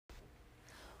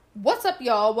What's up,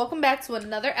 y'all? Welcome back to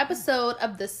another episode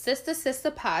of the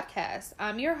Sister Podcast.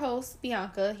 I'm your host,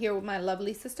 Bianca, here with my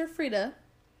lovely sister, Frida.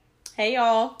 Hey,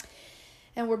 y'all.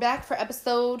 And we're back for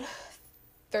episode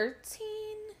 13,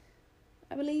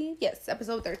 I believe. Yes,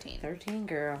 episode 13. 13,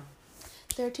 girl.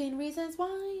 13 reasons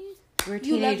why we're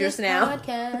teenagers now.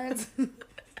 Podcast.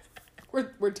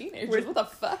 we're teenagers. What the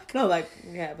fuck? No,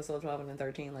 episode 12 and then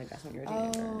 13, that's when you're a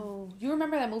teenager. Oh, you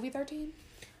remember that movie 13?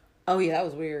 Oh, yeah, that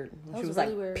was weird. She was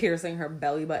really weird. Piercing her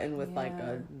belly button with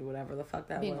a whatever the fuck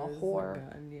that Being was. a whore.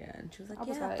 Yeah, and she was I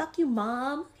was like, fuck you,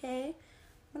 mom. Okay.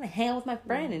 I'm gonna hang out with my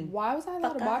friend and why was I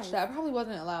allowed to watch that? I probably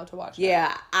wasn't allowed to watch that.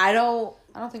 Yeah, I don't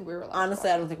think we were allowed honestly,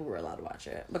 I don't think we were allowed to watch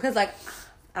it. Because, I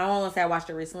don't want to say I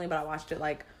watched it recently, but I watched it,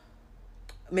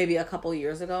 maybe a couple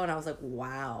years ago, and I was like,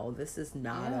 wow, this is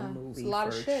not a movie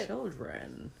for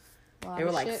children. They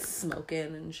were,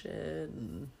 smoking and shit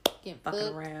and getting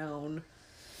fucking around.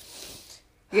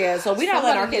 Yeah, so we don't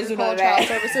let our kids do none of that.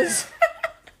 Services.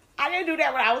 I didn't do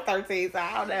that when I was 13, so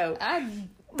I don't know.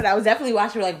 But I was definitely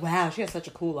watching her wow, she has such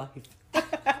a cool life.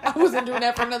 I wasn't doing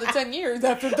that for another 10 years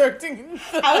after 13.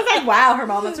 I was like, wow, her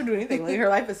mom lets her do anything. Her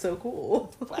life is so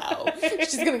cool. Wow.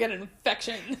 She's going to get an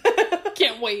infection.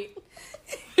 Can't wait.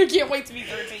 Can't wait to be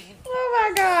 13. Oh,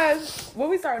 my gosh. What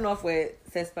we starting off with?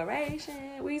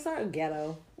 Sispiration. We start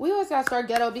ghetto. We always gotta start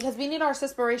ghetto because we need our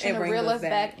sispiration to reel us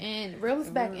back in. Reel us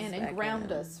back in and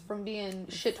ground us from being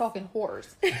shit-talking whores.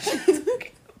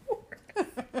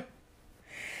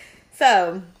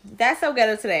 So, that's so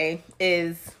ghetto today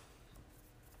is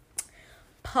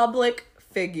public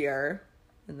figure.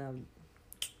 And then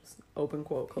open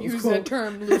quote, close Use quote. that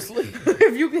term loosely.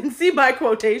 If you can see my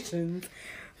quotations.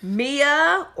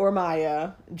 Mia or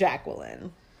Maya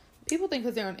Jacqueline. People think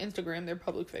because they're on Instagram, they're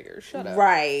public figures. Shut up.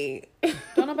 Right.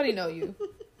 Don't nobody know you.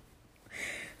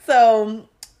 So,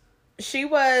 she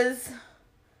was...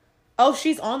 Oh,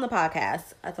 she's on the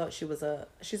podcast. I thought she's a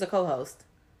co-host.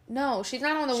 No, she's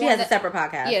not on the one. She has a separate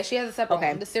podcast. Yeah, she has a separate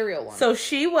one. The serial one. So,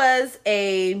 she was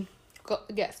a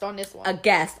guest on this one. A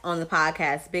guest on the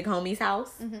podcast, Big Homie's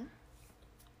House. Mm-hmm.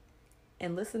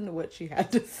 And listen to what she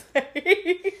had to say.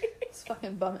 This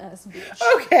fucking bum ass bitch.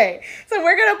 Okay, so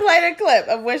we're gonna play the clip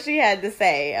of what she had to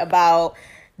say about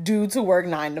dudes who work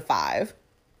 9 to 5.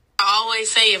 I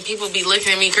always say, and people be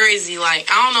looking at me crazy, I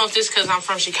don't know if this because I'm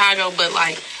from Chicago, but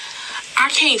I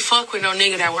can't fuck with no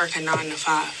nigga that work a 9 to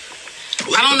 5.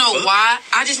 I don't know why.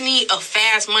 I just need a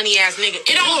fast money ass nigga.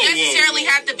 It don't necessarily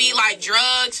have to be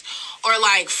drugs or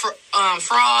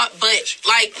fraud, but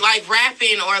like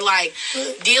rapping or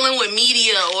dealing with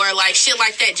media or shit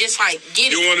like that. Just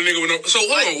get it. You want a nigga with no? So hold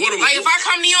on, what? If I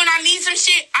come to you and I need some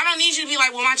shit, I don't need you to be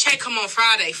well, my check come on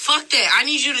Friday. Fuck that. I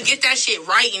need you to get that shit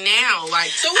right now.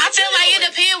 So I feel it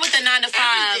depends with the 9 to 5.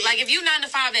 Everything. If you 9 to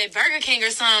 5 at Burger King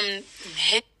or something.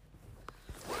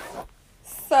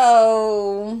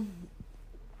 So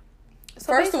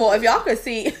first of all, if y'all could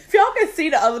see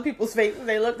the other people's faces,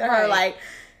 they looked at her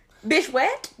bitch,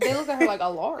 what? They looked at her like a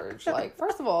large.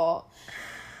 First of all,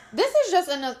 this is just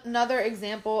another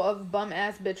example of bum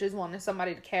ass bitches wanting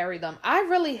somebody to carry them. I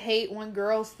really hate when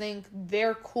girls think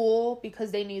they're cool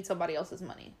because they need somebody else's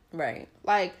money. Right.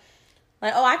 Oh,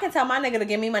 I can tell my nigga to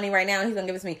give me money right now and he's gonna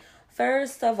give it to me.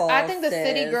 First of all, I think the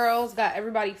city girls got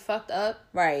everybody fucked up.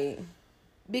 Right.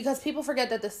 Because people forget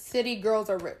that the city girls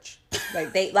are rich.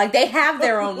 They have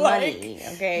their own money,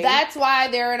 okay? That's why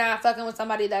they're not fucking with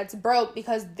somebody that's broke,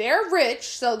 because they're rich,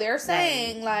 so they're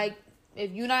saying,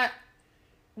 if you not...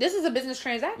 This is a business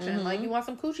transaction. Mm-hmm. You want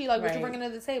some coochie, what you bringing to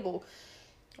the table?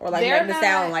 Or making it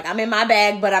sound I'm in my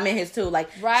bag, but I'm in his too.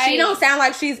 Right. She don't sound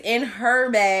like she's in her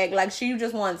bag. She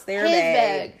just wants their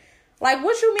bag.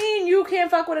 What you mean you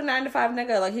can't fuck with a 9 to 5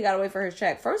 nigga? He gotta wait for his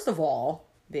check. First of all,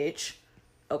 bitch,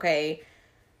 okay...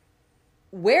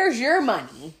 Where's your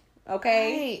money?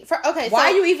 Okay. Right.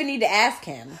 Why you even need to ask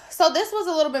him? So this was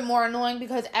a little bit more annoying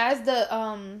because as the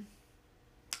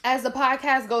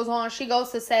podcast goes on, she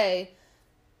goes to say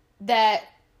that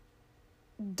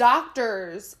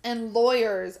doctors and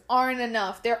lawyers aren't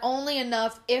enough. They're only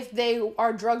enough if they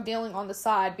are drug dealing on the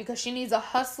side, because she needs a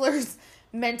hustler's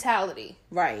mentality.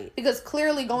 Right. Because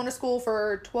clearly going to school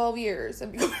for 12 years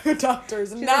and becoming a doctor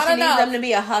is not she enough. Needs them to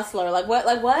be a hustler.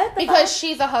 What? Because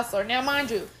she's a hustler. Now, mind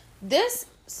you, this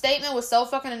statement was so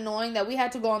fucking annoying that we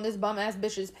had to go on this bum ass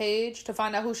bitch's page to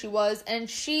find out who she was, and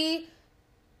she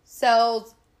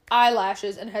sells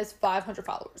eyelashes and has 500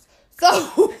 followers.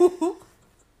 So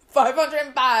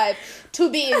 505 to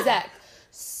be exact.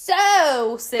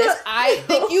 So, sis, I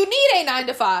think you need a 9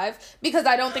 to 5 because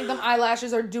I don't think them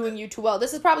eyelashes are doing you too well.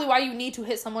 This is probably why you need to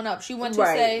hit someone up. She went to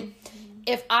say,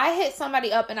 if I hit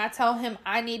somebody up and I tell him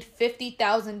I need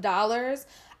 $50,000,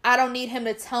 I don't need him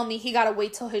to tell me he gotta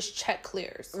wait till his check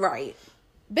clears. Right.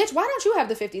 Bitch, why don't you have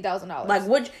the $50,000? Like,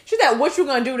 what? She said, what you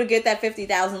gonna do to get that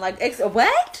 $50,000? Like,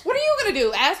 what? What are you gonna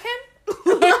do? Ask him?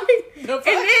 And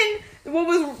then, what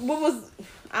was,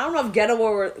 I don't know if ghetto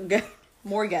or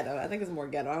more ghetto. I think it's more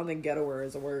ghetto. I don't think ghettoer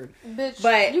is a word. Bitch,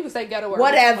 but you can say ghettoer.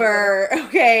 Whatever.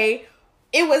 Okay.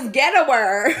 It was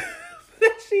ghettoer.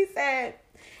 She said,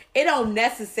 it don't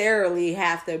necessarily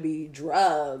have to be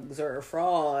drugs or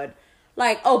fraud.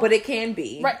 Like, oh, but it can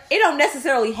be. Right. It don't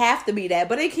necessarily have to be that,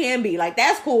 but it can be. Like,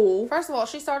 that's cool. First of all,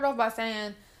 she started off by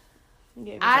saying,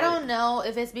 I don't know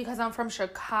if it's because I'm from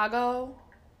Chicago.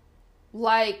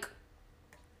 Like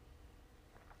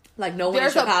no one in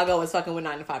Chicago is fucking with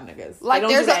 9 to 5 niggas. Like,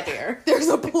 don't do that there. There's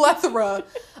a plethora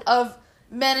of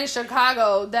men in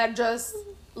Chicago that just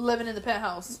living in the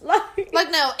penthouse.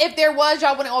 Like, no, if there was,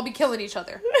 y'all wouldn't all be killing each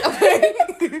other. Okay?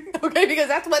 Okay, because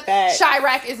that's what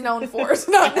Chirac is known for. It's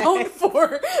not known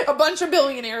for a bunch of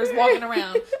billionaires walking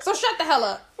around. So shut the hell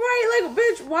up. Right, like,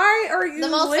 bitch, why are you the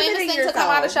most famous thing to come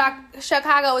out of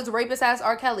Chicago is rapist ass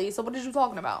R. Kelly. So what are you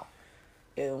talking about?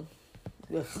 Ew.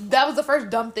 Ugh. That was the first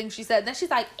dumb thing she said. Then she's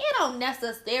like, it don't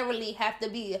necessarily have to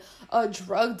be a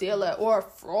drug dealer or a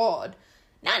fraud.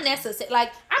 Not necessarily.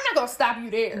 Like, I'm not gonna stop you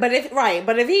there. But if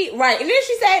he and then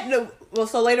she said, well,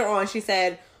 so later on she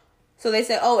said, so they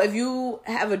said, oh, if you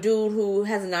have a dude who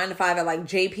has a 9 to 5 at like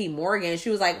JP Morgan, she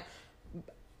was like,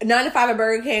 9 to 5 at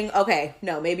Burger King, okay,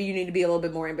 no, maybe you need to be a little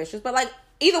bit more ambitious. But like,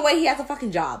 either way, he has a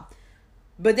fucking job.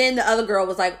 But then the other girl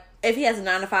was like, if he has a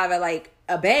 9 to 5 at like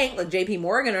a bank, like JP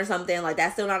Morgan or something, like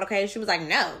that's still not okay. She was like,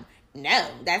 no,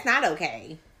 that's not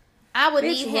okay. I would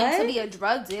need him to be a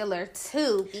drug dealer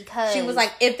too, because she was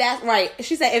like, if that's right,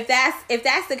 she said, if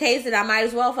that's the case, then I might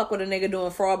as well fuck with a nigga doing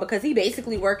fraud because he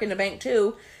basically work in the bank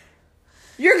too.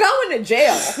 You're going to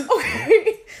jail.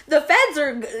 Okay, the feds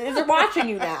they're watching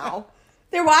you now.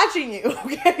 They're watching you,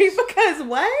 okay? Because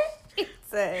what? He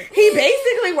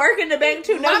basically work in the bank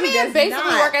too. No, my man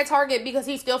basically work at Target because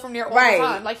he steal from there all the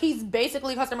time. Like, he's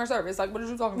basically customer service. Like, what are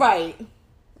you talking about? Right.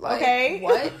 Like, okay.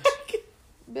 What?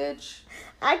 Bitch.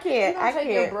 I can't. I can't.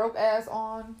 Your broke ass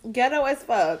on. Ghetto as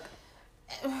fuck.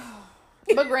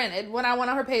 But granted, when I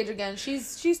went on her page again,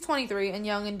 she's 23 and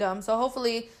young and dumb. So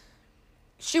hopefully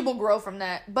she will grow from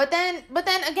that. But then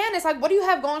again, it's like, what do you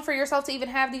have going for yourself to even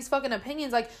have these fucking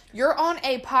opinions? Like, you're on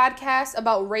a podcast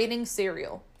about rating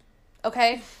cereal.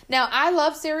 Okay? Now, I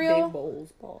love cereal. Big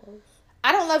bowls, balls.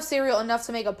 I don't love cereal enough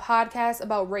to make a podcast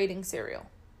about rating cereal.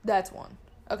 That's one.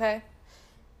 Okay?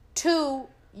 2,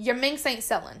 your minks ain't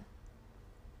selling.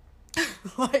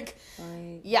 Like,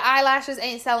 your eyelashes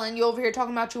ain't selling. You over here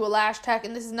talking about you a lash tech,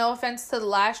 and this is no offense to the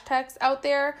lash techs out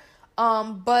there,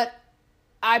 but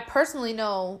I personally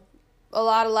know a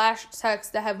lot of lash techs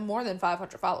that have more than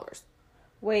 500 followers.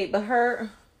 Wait, but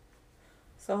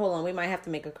so hold on, we might have to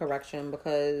make a correction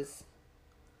because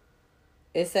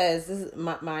it says this is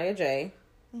Maya J,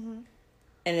 and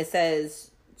it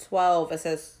says 12. It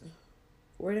says,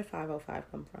 where did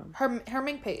 505 come from? Her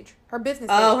mink page. Her business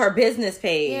page. Oh, her business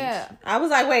page. Yeah. I was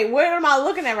like, wait, what am I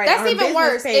looking at right now? That's even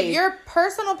worse. Page. If your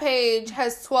personal page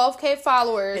has 12K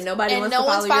followers and no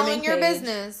one's following your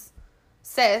business,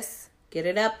 sis, get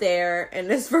it up there. And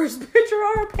this first picture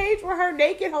on her page with her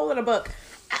naked holding a book.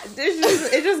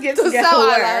 It just gets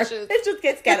ghettoer. It just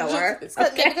gets ghettoer.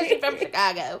 Maybe because she's from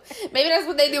Chicago. Maybe that's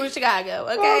what they do in Chicago.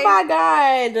 Okay. Oh my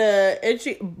God. And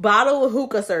she bottle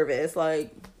hookah service,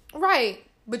 like. Right.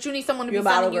 But you need someone to be a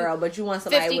bottle girl, but you want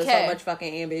somebody 50K. With so much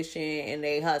fucking ambition and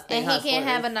they hustle. And he can't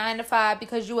have a 9 to 5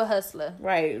 because you a hustler.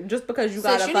 Right. Just because you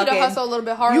got you need to hustle a little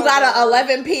bit harder. You got a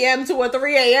 11 p.m. to a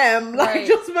 3 a.m. Like, right.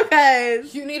 Just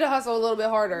because. You need to hustle a little bit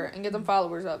harder and get them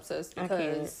followers up, sis.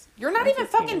 Because you're not even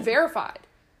fucking verified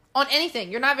on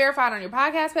anything. You're not verified on your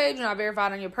podcast page. You're not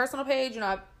verified on your personal page. You're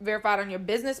not verified on your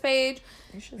business page.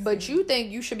 But you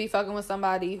think you should be fucking with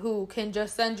somebody who can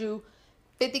just send you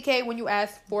 $50K when you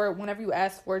ask for it, whenever you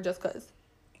ask for it, just cause.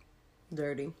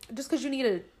 Dirty. Just cause you need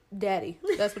a daddy.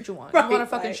 That's what you want. Right, you want a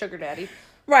fucking sugar daddy.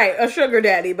 Right, a sugar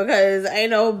daddy, because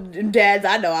ain't no dads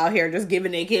I know out here just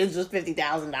giving their kids just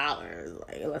 $50,000.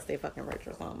 Like, unless they fucking rich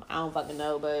or something. I don't fucking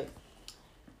know, but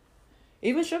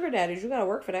even sugar daddies, you gotta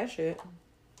work for that shit.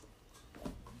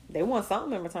 They want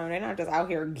something in return. They're not just out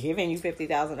here giving you $50,000.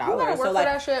 You gotta work for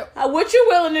that shit. What you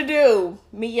willing to do,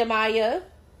 Maya?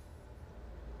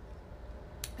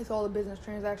 It's all a business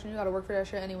transaction. You gotta work for that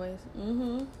shit anyways.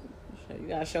 You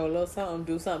gotta show a little something,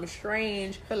 do something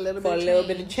strange for a little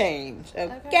bit of change.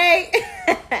 Okay.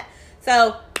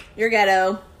 So you're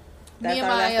ghetto. That's our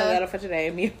last ghetto for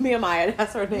today. Mia Maya.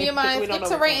 That's her name. Mia Maya. Stick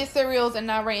to rating cereals and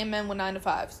not rating men with 9 to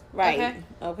 5s. Right.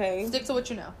 Okay. Stick to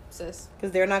what you know, sis.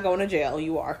 Because they're not going to jail.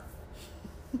 You are.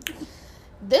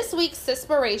 This week's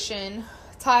Sispiration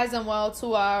ties in well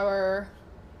to our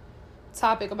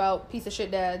topic about piece of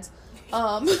shit dads.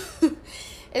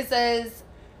 It says,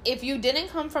 if you didn't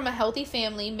come from a healthy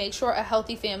family, make sure a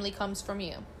healthy family comes from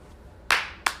you.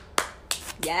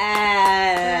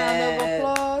 Yes. Round of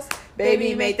applause.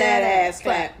 Baby, make that ass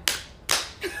clap.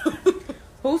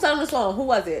 Who sung the song? Who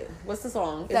was it? What's the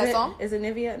song? Song? Is it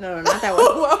Nivea? No, not that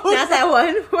one. Not that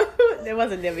one. It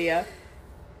wasn't Nivea.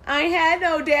 I ain't had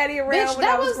no daddy around when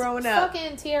I was growing up.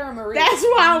 Fucking Tierra Marie. That's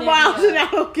why I'm wild and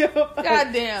I don't give a fuck.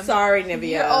 Goddamn. Sorry, Nivea.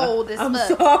 You're old as I'm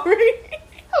fuck. sorry.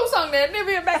 Who sung that?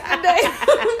 Nivea back in the day.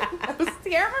 That was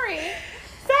Tierra Marie.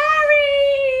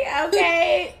 Sorry.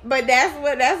 Okay. But that's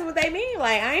what they mean.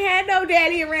 Like, I ain't had no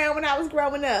daddy around when I was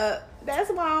growing up. That's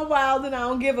why I'm wild and I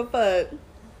don't give a fuck.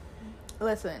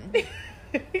 Listen.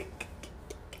 I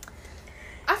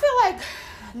feel like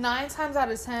 9 times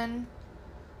out of 10,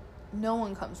 no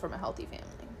one comes from a healthy family.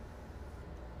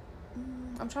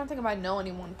 I'm trying to think if I know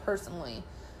anyone personally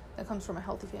that comes from a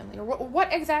healthy family. Or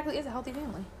what exactly is a healthy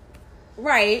family?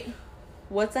 Right.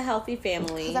 What's a healthy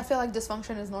family? Because I feel like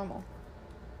dysfunction is normal.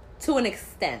 To an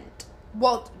extent.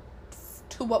 Well,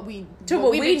 to what we know.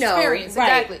 Right.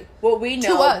 Exactly. What we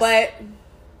know. To us. But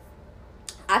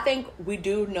I think we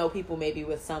do know people maybe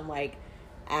with some, like,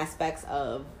 aspects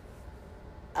of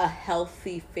a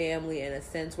healthy family in a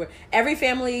sense where every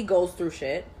family goes through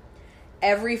shit.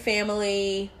 Every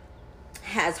family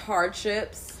has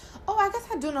hardships. Oh, I guess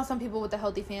I do know some people with a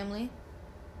healthy family.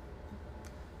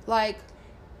 Like,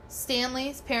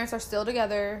 Stanley's parents are still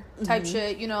together type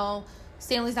shit, you know.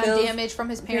 Stanley's not damaged from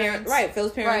his parents. Right,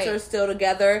 Phil's parents are still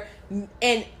together.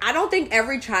 And I don't think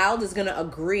every child is going to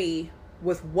agree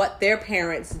with what their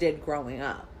parents did growing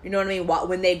up. You know what I mean?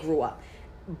 When they grew up.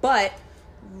 But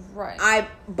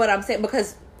I'm saying,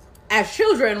 because as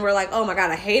children, we're like, oh my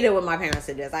God, I hate it when my parents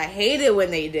did this. I hate it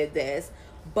when they did this.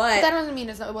 But that doesn't mean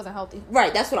it wasn't healthy.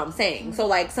 Right, that's what I'm saying. Mm-hmm. So,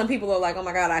 like, some people are like, oh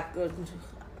my God,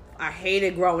 I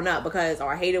hated growing up or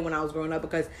I hated when I was growing up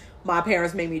because my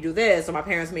parents made me do this or my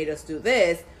parents made us do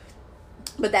this.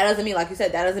 But that doesn't mean, like you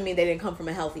said, that doesn't mean they didn't come from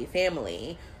a healthy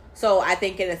family. So I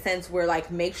think in a sense we're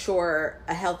like, make sure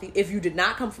if you did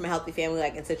not come from a healthy family,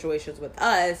 like in situations with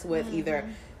us, with either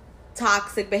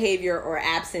toxic behavior or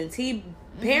absentee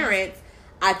parents,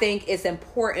 I think it's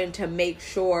important to make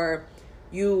sure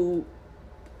you're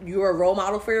a role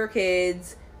model for your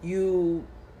kids. You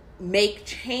make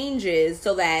changes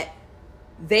so that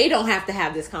they don't have to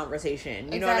have this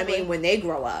conversation. You know what I mean? When they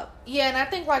grow up. Yeah, and I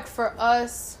think like for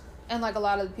us and like a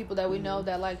lot of the people that we know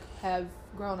that like have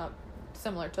grown up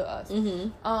similar to us,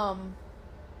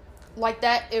 like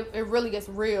that it really gets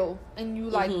real, and you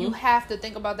like you have to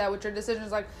think about that with your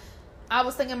decisions. Like I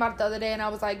was thinking about it the other day, and I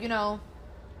was like, you know,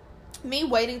 me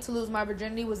waiting to lose my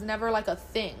virginity was never like a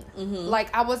thing.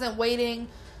 Like I wasn't waiting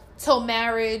till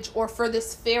marriage or for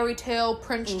this fairy tale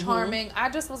Prince Charming.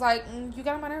 I just was like, you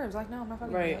got on my nerves. Like, no, I'm not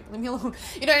fucking you. Like, leave me alone.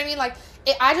 You know what I mean? Like,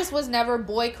 I just was never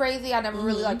boy crazy. I never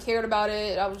really like cared about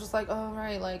it. I was just like, oh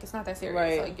right, like it's not that serious.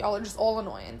 Right. Like y'all are just all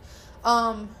annoying.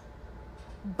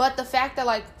 But the fact that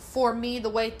like for me,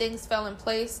 the way things fell in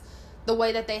place, the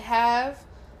way that they have,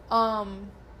 I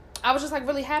was just like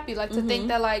really happy. Like to think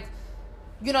that like,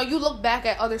 you know, you look back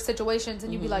at other situations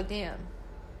and you be like, damn.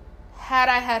 Had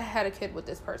I had a kid with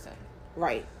this person.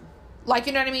 Right. Like,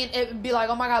 you know what I mean? It would be like,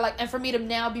 oh my God, like, and for me to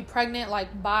now be pregnant,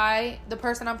 like, by the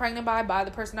person I'm pregnant by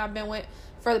the person I've been with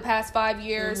for the past 5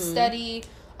 years, steady,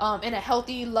 in a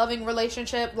healthy, loving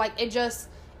relationship, like,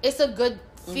 it's a good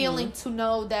feeling to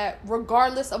know that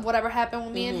regardless of whatever happened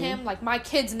with me and him, like, my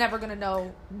kid's never gonna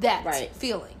know that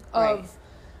feeling of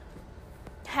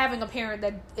having a parent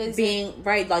that is being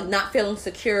like not feeling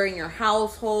secure in your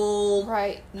household,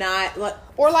 not like,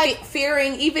 or like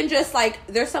fearing, even just like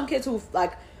there's some kids who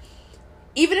like,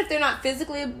 even if they're not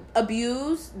physically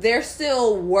abused, they're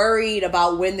still worried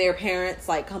about when their parents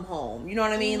like come home. You know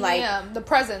what I mean? Like the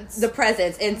presence,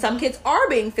 and some kids are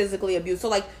being physically abused. So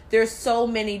like there's so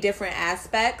many different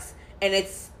aspects, and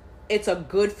it's a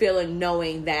good feeling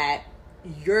knowing that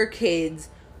your kids,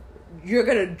 you're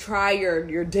gonna try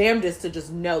your damnedest to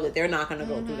just know that they're not gonna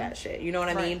go through that shit. You know what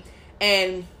I mean?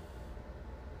 And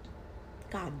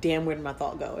God damn, where did my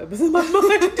thought go? It was in my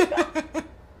mind.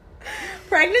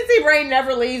 Pregnancy brain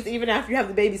never leaves even after you have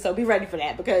the baby, so be ready for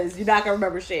that because you're not gonna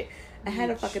remember shit. I had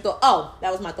a fucking thought. Oh,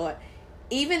 that was my thought.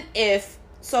 Even if,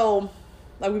 so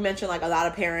like we mentioned, like a lot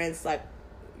of parents, like,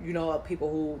 you know, people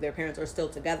who their parents are still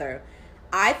together.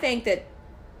 I think that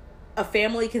a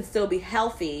family can still be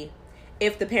healthy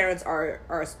if the parents are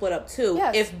split up too.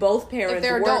 Yes. If both parents if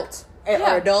they're adults.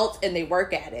 Are adults and they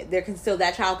work at it, there can still,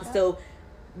 that child can still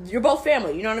you're both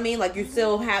family. You know what I mean? Like, you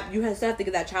still have to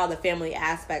give that child the family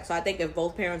aspect. So I think if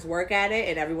both parents work at it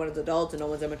and everyone is adults and no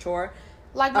one's immature,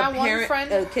 like my one friend,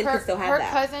 kid can still have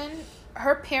that. Cousin,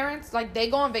 her parents, like, they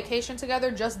go on vacation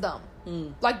together, just them.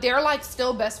 Like, they're, like,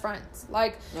 still best friends.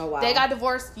 Like, they got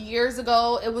divorced years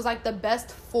ago. It was, like, the best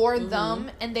for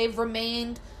them, and they've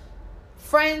remained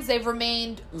friends. They've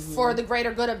remained for the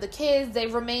greater good of the kids.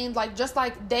 They've remained, like, just,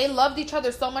 like, they loved each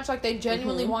other so much, like, they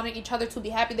genuinely wanted each other to be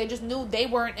happy. They just knew they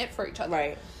weren't it for each other.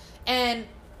 Right. And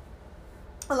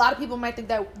a lot of people might think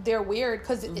that they're weird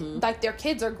because, like, their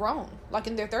kids are grown, like,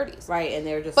 in their 30s. Right, and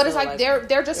they're just... But it's like,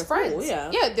 they're just friends. Cool,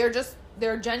 yeah. Yeah,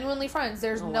 they're genuinely friends.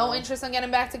 There's no interest in getting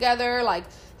back together. Like,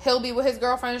 he'll be with his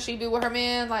girlfriend, she'd be with her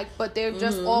man. Like, but they've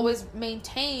just always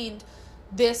maintained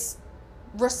this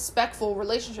respectful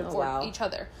relationship for each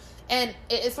other. And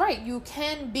it's right. You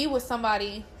can be with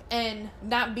somebody and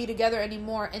not be together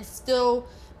anymore and still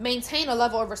maintain a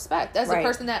level of respect. As a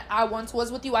person that I once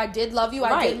was with you, I did love you,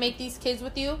 I did make these kids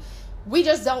with you. We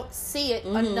just don't see it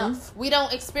enough. We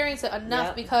don't experience it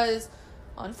enough because,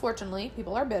 unfortunately,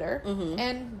 people are bitter,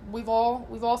 and we've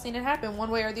all seen it happen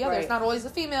one way or the other. It's not always the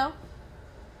female.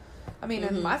 I mean,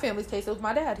 in my family's case, it was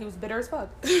my dad. He was bitter as fuck.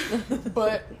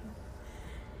 But...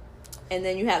 And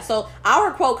then you have... So,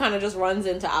 our quote kind of just runs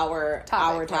into our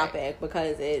topic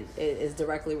because it is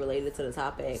directly related to the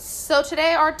topic. So,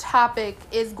 today our topic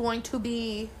is going to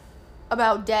be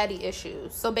about daddy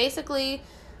issues. So, basically,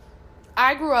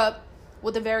 I grew up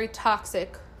with a very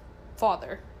toxic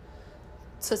father,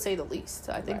 to say the least.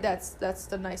 I think that's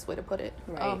the nice way to put it.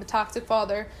 A toxic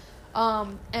father.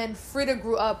 And Frida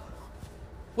grew up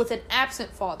with an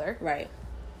absent father. Right.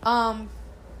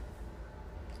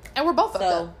 And we're both fucked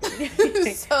up.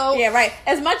 So yeah, right.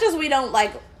 As much as we don't,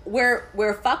 like,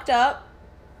 we're fucked up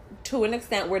to an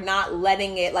extent. We're not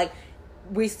letting it, like,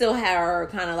 we still are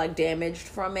kind of, like, damaged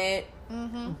from it.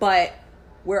 But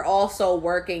we're also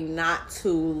working not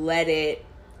to let it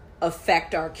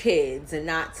affect our kids and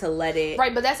not to let it...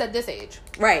 Right, but that's at this age.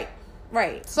 Right.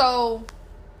 So,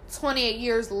 28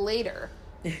 years later.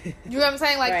 You know what I'm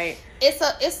saying? Like,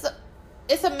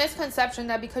 it's a misconception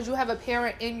that because you have a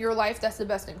parent in your life, that's the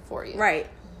best thing for you. Right.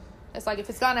 It's like, if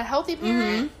it's not a healthy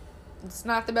parent, it's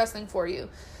not the best thing for you.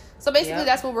 So basically,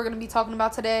 that's what we're going to be talking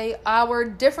about today. Our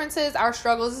differences, our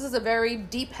struggles. This is a very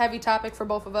deep, heavy topic for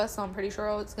both of us, so I'm pretty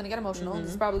sure it's going to get emotional.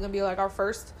 This is probably going to be like our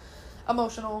first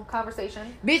emotional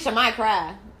conversation. Bitch, I might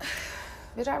cry.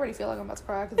 Bitch, I already feel like I'm about to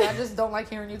cry because I just don't like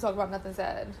hearing you talk about nothing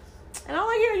sad. And I don't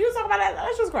like hearing you talk about that.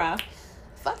 Let's just cry.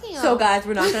 Fucking So guys,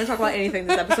 we're not going to talk about anything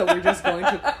this episode. We're just going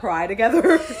to cry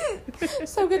together.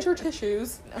 So get your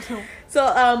tissues. So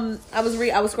I was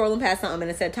scrolling past something and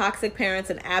it said toxic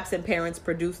parents and absent parents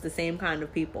produce the same kind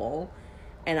of people,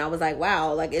 and I was like,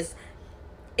 wow, like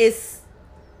it's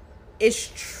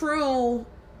true,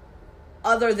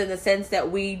 other than the sense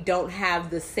that we don't have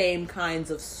the same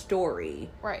kinds of story.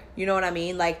 Right. You know what I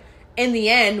mean? Like, in the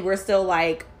end, we're still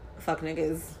like, fuck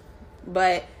niggas,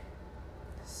 but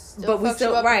we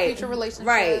still right.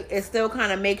 It still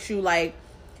kind of makes you, like,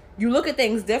 you look at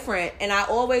things different. And I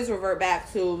always revert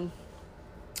back to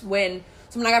when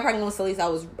I got pregnant with Celeste,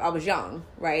 I was young,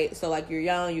 right? So, like, you're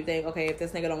young, you think, okay, if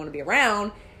this nigga don't want to be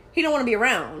around, he don't want to be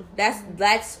around.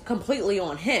 That's completely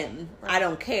on him. Right. I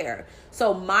don't care.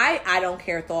 So my I don't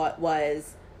care thought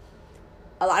was,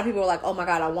 a lot of people were like, oh my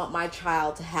God, I want my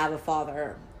child to have a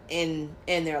father in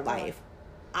their life.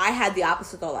 I had the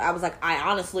opposite thought. I was like, I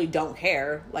honestly don't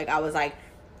care. Like, I was like,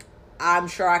 I'm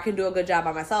sure I can do a good job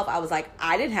by myself. I was like,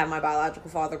 I didn't have my biological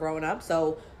father growing up,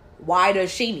 so why does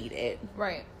she need it?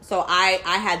 Right. So I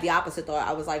had the opposite thought.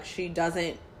 I was like, she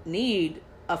doesn't need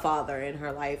a father in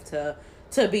her life to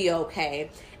be okay.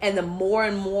 And the more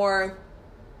and more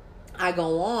I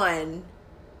go on,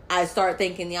 I start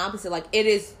thinking the opposite. Like, it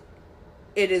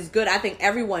is good. I think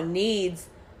everyone needs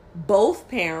both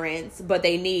parents, but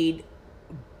they need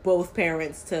both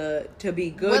parents to be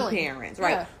good parents,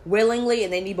 right? Yeah. Willingly,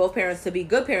 and they need both parents to be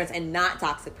good parents and not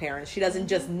toxic parents. She doesn't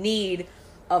just need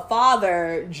a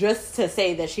father just to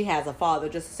say that she has a father,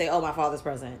 just to say, oh, my father's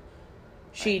present.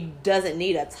 She doesn't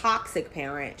need a toxic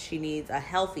parent. She needs a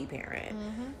healthy parent.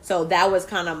 So that was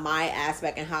kind of my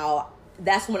aspect, and how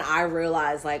that's when I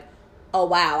realized, like, oh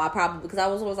wow, because I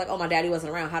was always like, oh, my daddy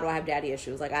wasn't around. How do I have daddy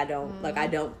issues? Like, I don't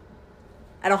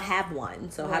have one.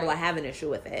 So how do I have an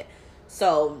issue with it?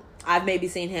 So I've maybe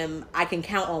seen him, I can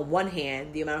count on one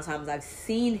hand the amount of times I've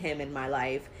seen him in my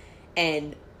life.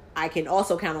 And I can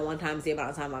also count on one time the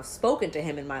amount of time I've spoken to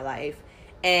him in my life.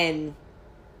 And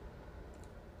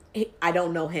I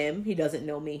don't know him. He doesn't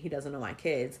know me. He doesn't know my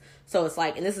kids. So it's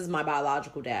like, and this is my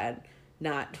biological dad,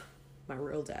 not my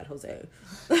real dad, Jose.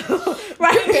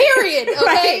 Right. Period. Okay.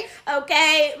 Right.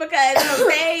 Okay. Because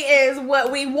Jose is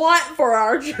what we want for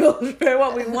our children,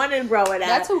 what we wanted growing up.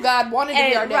 That's who God wanted to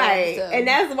be our dad. Right. So. And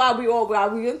that's why we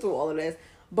went through all of this.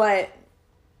 But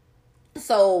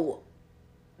so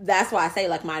that's why I say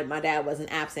like my dad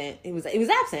wasn't absent. He was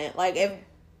absent. Like if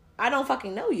I don't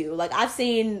fucking know you. Like I've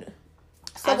seen.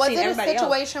 So was it a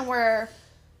situation where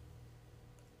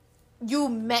you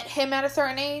met him at a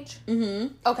certain age?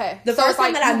 Mm-hmm. Okay. The first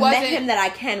time that I met him that I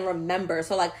can remember.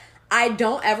 So, like, I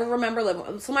don't ever remember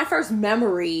living. So, my first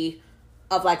memory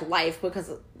of, like, life,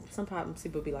 because sometimes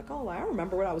people be like, oh, I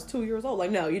remember when I was 2 years old. Like,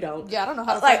 no, you don't. Yeah, I don't know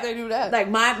how the fuck they do that. Like,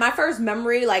 my first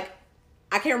memory, like,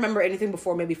 I can't remember anything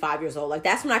before maybe 5 years old. Like,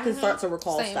 that's when I can start to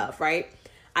recall stuff, right?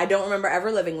 I don't remember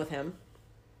ever living with him.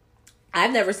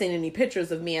 I've never seen any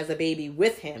pictures of me as a baby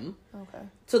with him. Okay.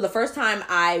 So the first time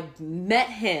I met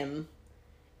him,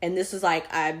 and this was like,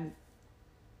 I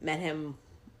met him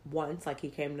once, like he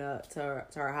came to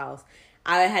our house.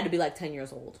 I had to be like 10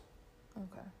 years old.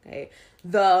 Okay.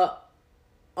 The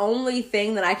only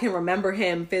thing that I can remember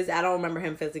him, I don't remember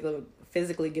him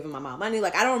physically giving my mom money.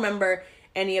 Like, I don't remember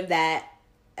any of that.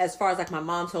 As far as like my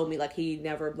mom told me, like he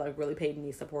never like really paid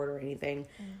any support or anything.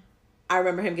 I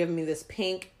remember him giving me this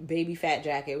pink baby fat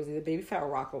jacket. It was either baby fat or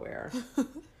Rocawear.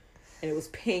 And it was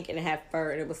pink and it had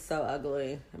fur and it was so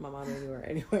ugly. And my mom didn't wear it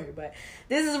anyway. But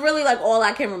this is really like all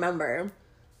I can remember.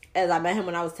 As I met him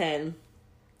when I was 10.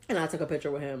 And I took a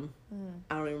picture with him.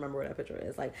 I don't even remember what that picture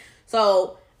is. Like,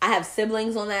 so I have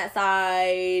siblings on that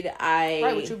side.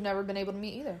 Right, which you've never been able to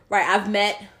meet either. Right, I've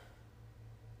met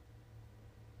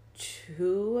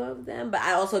 2 of them, but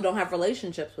I also don't have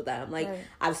relationships with them. Like,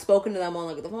 I've spoken to them on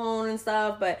like the phone and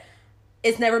stuff, but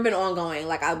it's never been ongoing.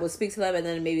 Like, I would speak to them and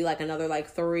then maybe like another like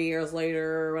 3 years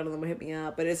later, one of them would hit me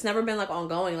up, but it's never been like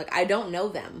ongoing. Like, I don't know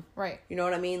them. Right. You know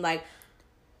what I mean? Like,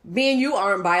 me and you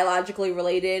aren't biologically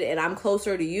related, and I'm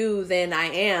closer to you than I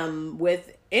am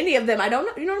with any of them. I don't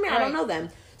know. You know what I mean? Right. I don't know them.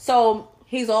 So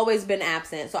he's always been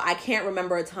absent. So I can't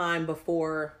remember a time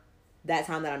before that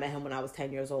time that I met him when I was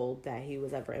 10 years old that he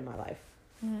was ever in my life.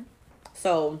 Mm-hmm.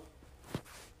 So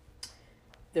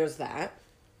there's that.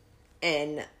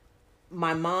 And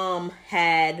my mom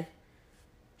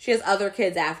she has other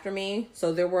kids after me.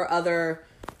 So there were other,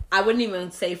 I wouldn't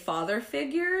even say father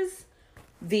figures.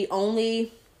 The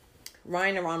only,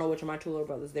 Ryan and Ronald, which are my 2 little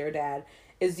brothers, their dad,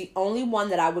 is the only one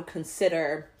that I would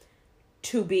consider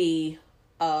to be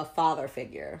a father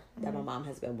figure that my mom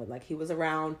has been with. Like, he was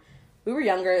around, we were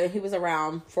younger, and he was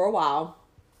around for a while.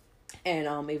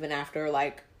 And even after,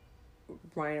 like,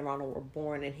 Ryan and Ronald were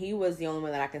born. And he was the only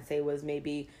one that I can say was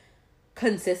maybe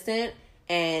consistent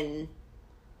and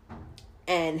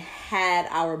had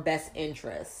our best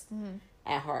interest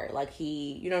at heart. Like,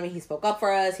 he, you know what I mean? He spoke up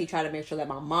for us. He tried to make sure that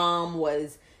my mom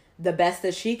was the best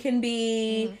that she can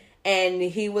be. And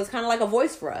he was kind of like a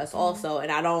voice for us also.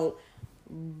 And I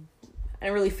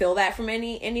didn't really feel that from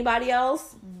anybody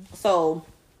else. So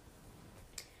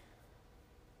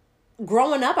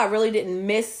growing up, I really didn't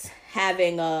miss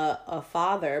having a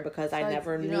father because I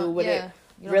never knew what it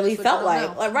really felt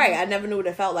like. Like, right. I never knew what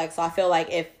it felt like. So I feel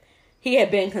like if he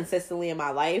had been consistently in my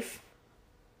life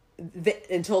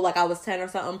until like I was 10 or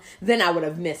something, then I would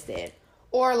have missed it.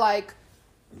 Or like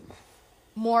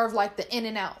more of like the in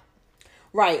and out.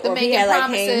 Right. The or making he had,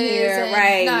 promises like, came here, and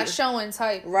right. not showing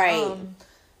type. Right.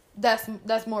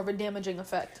 That's more of a damaging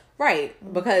effect. Right.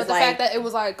 Because but the fact that it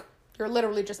was like you're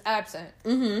literally just absent.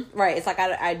 Mm-hmm. Right. It's like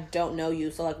I don't know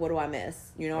you, so like what do I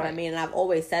miss? You know what I mean? And I've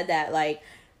always said that, like,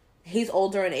 he's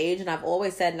older in age, and I've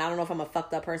always said, and I don't know if I'm a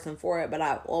fucked up person for it, but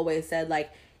I've always said,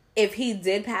 like, if he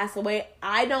did pass away,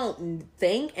 I don't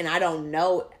think and I don't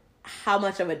know how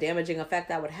much of a damaging effect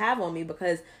that would have on me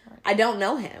because I don't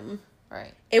know him.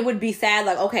 Right. It would be sad,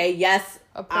 like, okay, yes,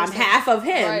 I'm half of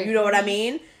him. Right. You know what I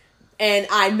mean? And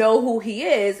I know who he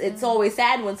is. It's always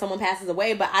sad when someone passes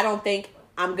away, but I don't think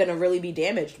I'm going to really be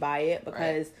damaged by it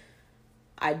because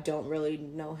I don't really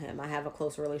know him. I have a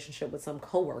closer relationship with some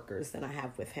coworkers than I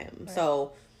have with him. Right.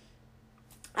 So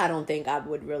I don't think I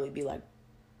would really be like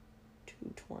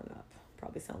too torn up.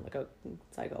 Probably sound like a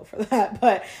psycho for that,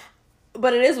 but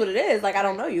it is what it is. Like, I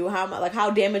don't know you.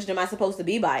 How damaged am I supposed to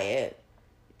be by it?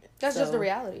 That's just the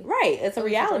reality. Right. It's a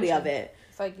reality of it.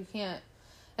 It's like you can't.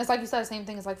 It's like you said, the same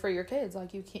thing as like for your kids.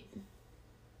 Like, you can't.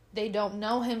 They don't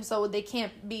know him, so they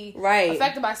can't be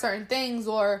affected by certain things.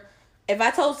 Or if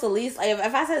I told Celeste, like,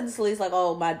 if I said to Celeste, like,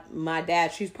 oh, my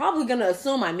dad, she's probably gonna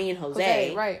assume I mean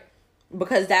Jose, right?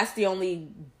 Because that's the only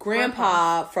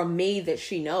grandpa from me that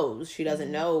she knows. She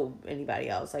doesn't know anybody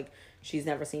else. Like, she's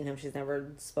never seen him. She's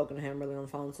never spoken to him really on the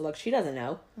phone. So, like, she doesn't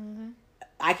know.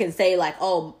 I can say like,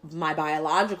 oh, my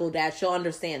biological dad, she'll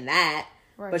understand that,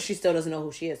 Right. but she still doesn't know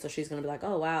who she is, so she's gonna be like,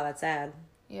 oh wow, that's sad.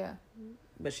 Yeah.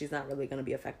 But she's not really gonna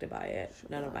be affected by it.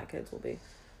 None of my kids will be.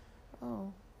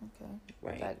 Oh, okay.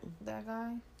 Right. That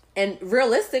guy. And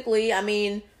realistically, I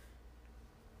mean,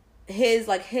 his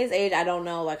age, I don't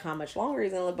know like how much longer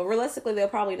he's gonna live, but realistically, they'll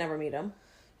probably never meet him.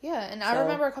 Yeah, and I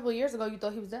remember a couple of years ago you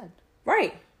thought he was dead.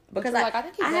 Right. Because I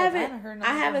think he's dead.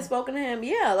 I haven't spoken to him.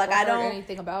 Yeah, like I don't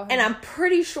anything about him. And I'm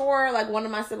pretty sure like one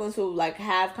of my siblings who like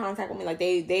have contact with me, like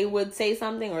they would say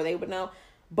something or they would know,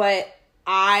 but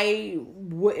I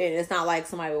wouldn't. It's not like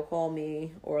somebody would call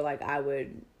me or like I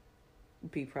would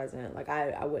be present. Like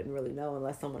I wouldn't really know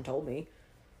unless someone told me.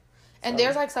 And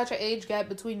there's like such an age gap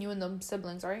between you and the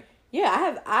siblings, right?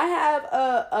 Yeah, I have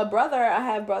a brother. I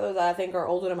have brothers that I think are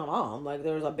older than my mom. Like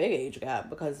there's a big age gap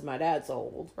because my dad's so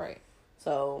old. Right.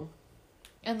 So,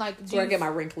 and like, I get my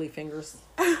wrinkly fingers.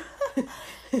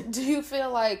 Do you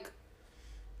feel like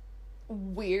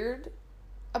weird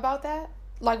about that?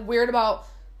 Like weird about,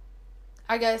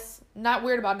 I guess, not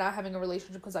weird about not having a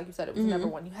relationship because, like you said, it was never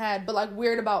one you had, but like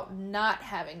weird about not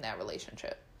having that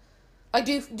relationship. Like,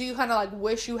 do you kind of like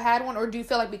wish you had one, or do you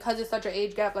feel like because it's such an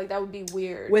age gap, like that would be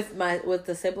weird with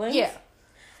the siblings? Yeah.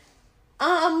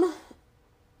 I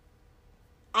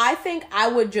think I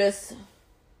would just.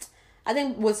 I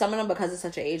think with some of them, because it's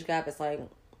such an age gap, it's like,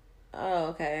 oh,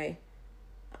 okay.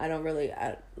 I don't really,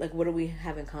 like, what do we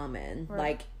have in common? Right.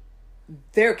 Like,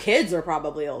 their kids are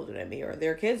probably older than me, or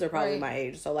their kids are probably my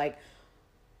age. So, like,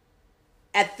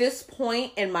 at this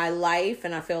point in my life,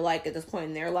 and I feel like at this point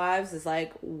in their lives, it's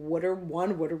like, what are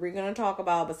we going to talk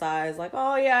about besides, like,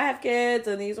 oh, yeah, I have kids,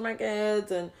 and these are my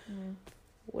kids, and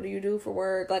what do you do for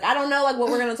work? Like, I don't know, like, what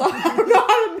we're going to talk about. I don't know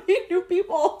how to meet new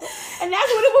people. And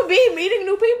that's what it would be, meeting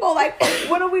new people. Like,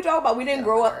 what do we talk about? We didn't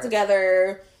grow up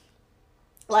together.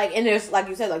 Like, and there's, like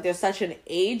you said, like, there's such an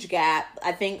age gap.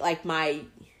 I think, like,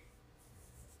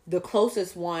 the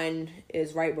closest one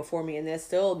is right before me, and there's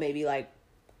still maybe, like,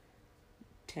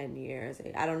 10 years.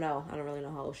 I don't know. I don't really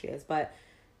know how old she is. But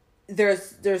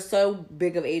there's so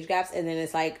big of age gaps, and then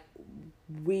it's, like,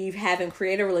 we haven't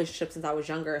created a relationship since I was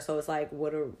younger, so it's like,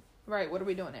 what are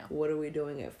we doing now? What are we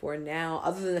doing it for now?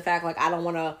 Other than the fact, like, I don't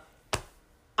want to.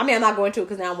 I mean, I'm not going to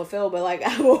because now I'm with Phil, but like,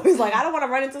 I'm always like, I don't want to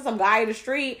run into some guy in the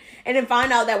street and then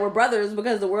find out that we're brothers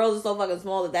because the world is so fucking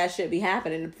small that shit be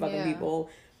happening to fucking people.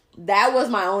 That was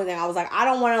my only thing. I was like, I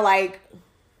don't want to like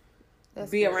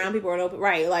be around people and open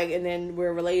right, like, and then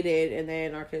we're related, and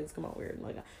then our kids come out weird.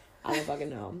 Like, I don't fucking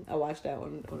know. I watched that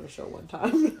on a show one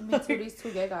time. Me too. These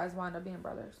two gay guys wind up being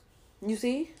brothers. You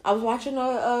see? I was watching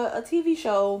a TV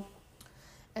show.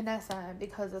 And that's sad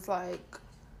because it's like,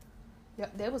 yeah,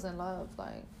 they was in love.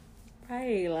 Like.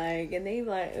 Right, like, and they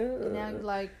like, ugh. And now you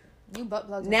like, you butt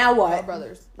plugs. Now what?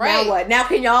 Brothers. Right. Now what? Now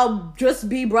can y'all just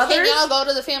be brothers? Can y'all go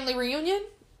to the family reunion?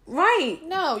 Right.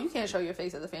 No, you can't show your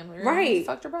face at the family reunion. Right. You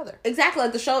fucked your brother. Exactly.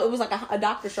 Like the show, it was like a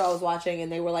doctor show I was watching,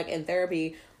 and they were like in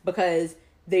therapy because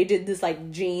they did this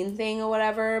like gene thing or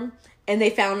whatever, and they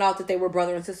found out that they were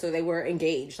brother and sister. They were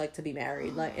engaged, like, to be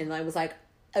married. Like, and I was like,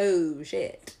 oh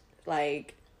shit.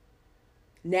 Like,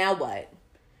 now what?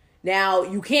 Now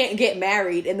you can't get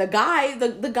married, and the guy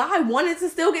wanted to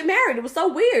still get married. It was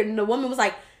so weird, and the woman was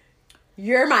like,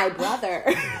 "You're my brother."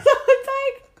 So it's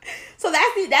like, so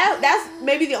that's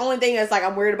maybe the only thing that's like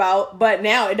I'm weird about. But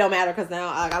now it don't matter because now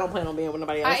I don't plan on being with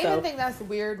nobody else. I even think that's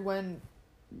weird when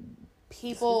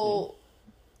people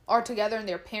are together and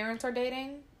their parents are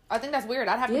dating. I think that's weird.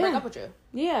 I'd have to break up with you.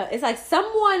 Yeah, it's like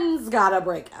someone's gotta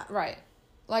break up, right?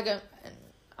 Like,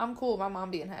 I'm cool with my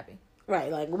mom being happy.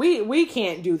 Right, like, we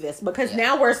can't do this because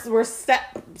now we're step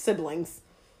siblings.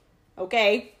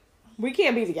 Okay? We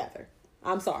can't be together.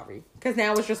 I'm sorry. Because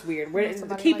now it's just weird. We're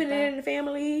keeping it in the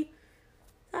family.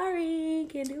 Sorry,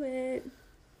 can't do it.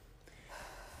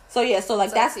 So, yeah, so,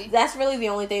 like, that's really the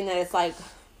only thing that it's like,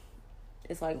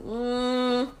 I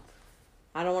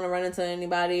don't want to run into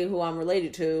anybody who I'm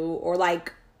related to, or,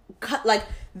 like,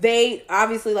 they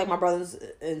obviously, like, my brothers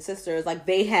and sisters, like,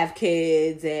 they have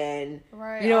kids, and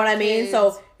you know what I mean? Kids.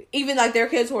 So even like their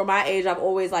kids who are my age, I've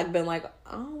always like been like,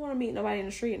 I don't want to meet nobody in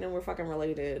the street, and then we're fucking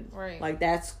related. Right. Like,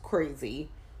 that's crazy.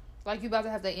 Like, you about to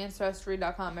have the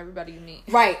Ancestry.com, everybody you meet.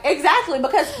 Right, exactly,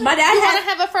 because my dad want to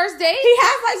have a first date? He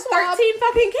has like 13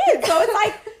 fucking kids, so it's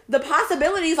like the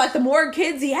possibilities, like, the more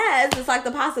kids he has, it's like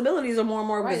the possibilities are more and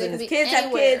more, because his kids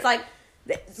have kids, like,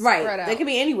 right, they can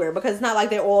be anywhere, because it's not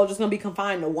like they're all just gonna be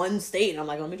confined to one state, and I'm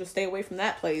like, let me just stay away from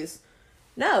that place.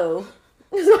 No.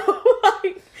 So,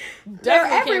 like, they're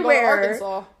everywhere. Can't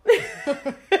go to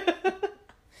Arkansas.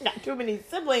 got too many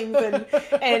siblings,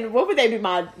 and what would they be?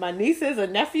 My nieces or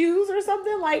nephews or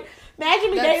something? Like,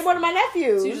 imagine me dating one of my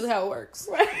nephews. That's usually how it works.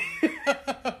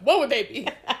 What would they be?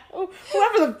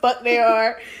 Whoever the fuck they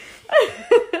are.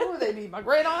 What would they be? My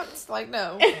great aunts? Like,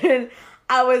 no. And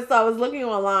I was looking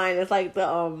online. It's like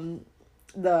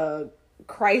the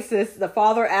crisis, the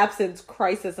father absence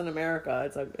crisis in America.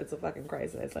 It's a fucking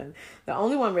crisis, and the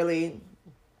only one really.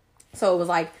 So it was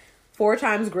like 4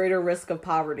 times greater risk of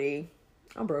poverty.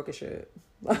 I'm broke as shit.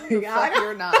 Like, you're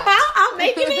not. I'm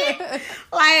making it. Like,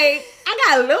 I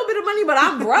got a little bit of money, but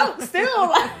I'm broke still.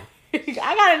 Like,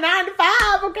 I got a 9 to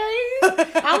 5, okay?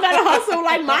 I don't got to hustle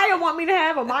like Maya want me to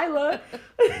have, or Mila.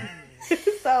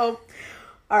 So,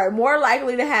 all right, more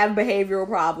likely to have behavioral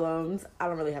problems. I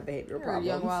don't really have behavioral problems.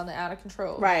 Young, wild, and out of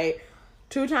control. Right.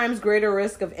 2 times greater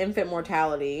risk of infant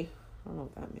mortality. I don't know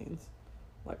what that means.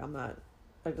 Like, I'm not...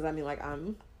 Like, does that mean, like,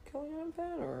 I'm killing an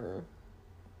infant? Or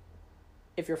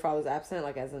if your father's absent,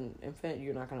 like, as an infant,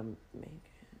 you're not going to make it?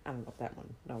 I don't know that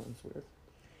one. That one's weird.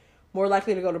 More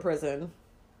likely to go to prison.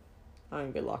 I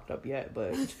didn't get locked up yet,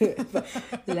 but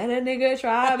let a nigga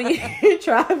try me.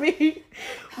 Try me.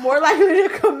 More likely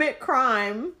to commit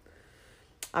crime.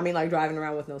 I mean, like, driving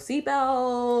around with no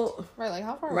seatbelt. Right, like,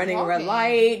 how far running a red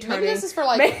light. Maybe this is for,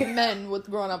 like, men with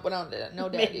growing up without no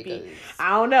daddy.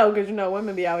 I don't know, because,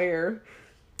 women be out here.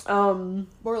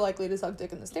 More likely to suck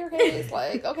dick in the staircase.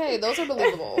 Like, okay, those are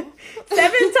believable.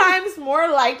 7 times more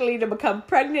likely to become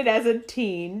pregnant as a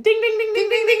teen. Ding, ding, ding, ding,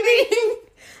 ding, ding, ding.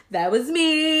 That was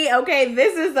me. Okay,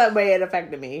 this is the way it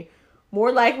affected me.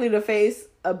 More likely to face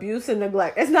abuse and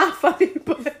neglect. It's not funny,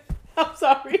 but I'm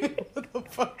sorry. What the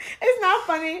fuck? It's not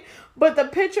funny, but the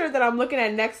picture that I'm looking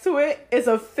at next to it is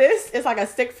a fist. It's like a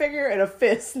stick figure and a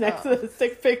fist next to the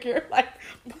stick figure, like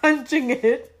punching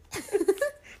it.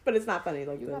 But it's not funny.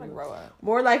 Like, you gotta grow up.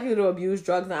 More likely to abuse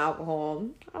drugs and alcohol.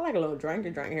 I like a little drink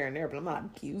here and there, but I'm not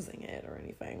abusing it or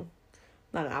anything.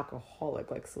 I'm not an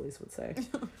alcoholic, like Celeste would say.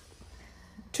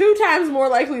 2 times more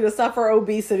likely to suffer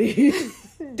obesity.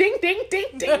 Ding, ding, ding,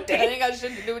 ding, ding. That ain't got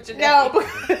shit to do with your name. No,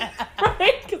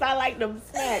 because I like them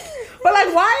snacks. But,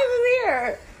 like, why is it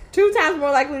here? 2 times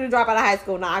more likely to drop out of high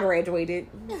school. Nah, I graduated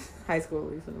high school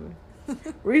recently.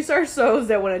 Research shows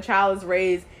that when a child is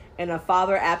raised in a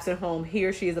father-absent home, he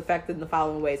or she is affected in the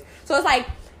following ways. So it's like,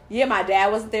 yeah, my dad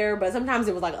wasn't there, but sometimes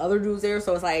it was like other dudes there.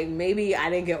 So it's like, maybe I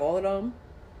didn't get all of them.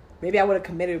 Maybe I would have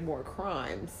committed more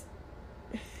crimes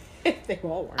if they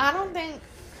all weren't. I don't think...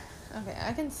 Okay,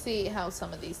 I can see how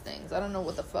some of these things... I don't know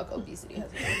what the fuck obesity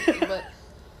has to do with it, but...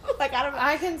 Like, I don't know.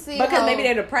 I can see because maybe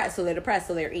they're depressed, so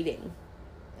they're eating.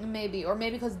 Maybe. Or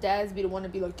maybe because dads be the one to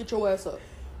be like, get your ass up.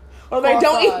 Or like,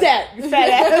 don't eat that, you fat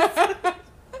ass.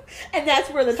 And that's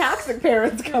where the toxic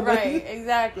parents come in. Right,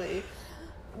 exactly.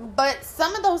 But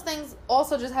some of those things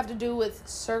also just have to do with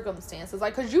circumstances.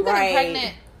 Like, because you got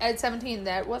pregnant at 17,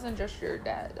 that wasn't just your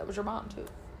dad. That was your mom, too.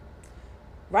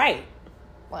 Right.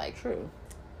 Like, true.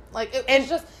 Like, it's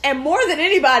just... And more than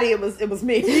anybody, it was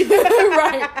me.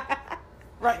 Right.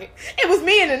 Right. It was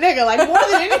me and a nigga, like, more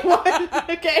than anyone.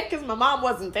 Okay? Because my mom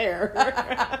wasn't there.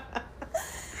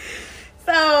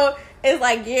 So, it's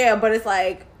like, yeah, but it's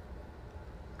like...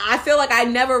 I feel like I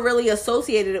never really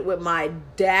associated it with my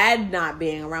dad not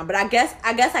being around, but I guess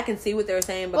I can see what they're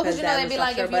saying because they'd be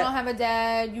like, if you don't have a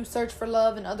dad, you search for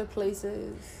love in other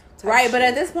places. Right, but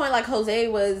at this point, like Jose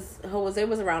was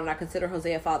around, and I consider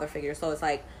Jose a father figure. So it's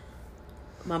like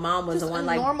my mom was just the one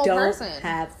like, don't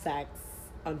have sex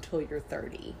until you're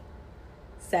 30.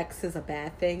 Sex is a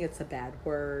bad thing. It's a bad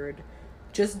word.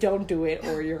 Just don't do it,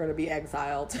 or you're gonna be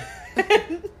exiled.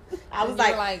 I was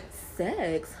like,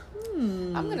 sex.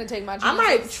 I'm gonna take my chances. I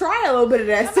might try a little bit of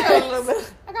that.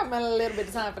 I got a little bit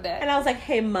of time for that. And I was like,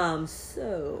 hey, Mom,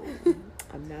 so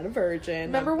I'm not a virgin.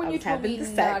 Remember when you told me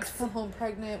not to come home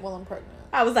pregnant? Well, I'm pregnant.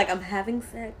 I was like, I'm having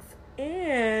sex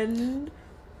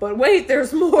but wait,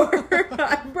 there's more.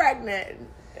 I'm pregnant.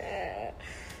 Yeah.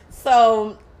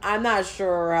 So I'm not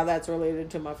sure how that's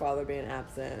related to my father being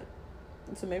absent.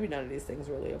 So maybe none of these things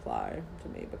really apply to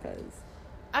me because...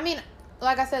 I mean...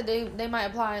 Like I said, they might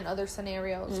apply in other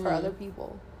scenarios for other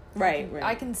people. Right.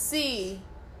 I can see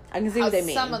what they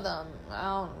mean. Some of them,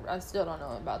 I still don't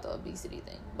know about the obesity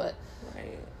thing, but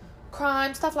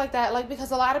crime, stuff like that. Like, because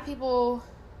a lot of people,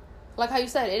 like how you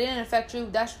said, it didn't affect you.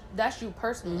 That's you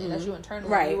personally. That's you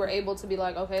internally. Right. You were able to be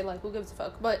like, okay, like, who gives a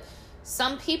fuck? But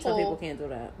some people can't do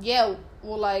that. Yeah,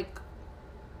 will like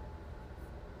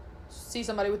see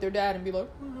somebody with their dad and be like,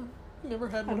 never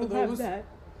had one of those. Have that.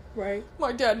 Right.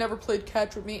 My dad never played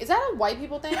catch with me. Is that a white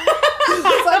people thing?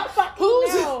 It's like,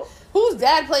 whose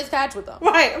dad plays catch with them?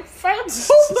 Right. Who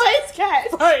plays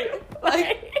catch? Right.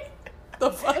 Like,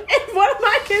 The fuck? And one of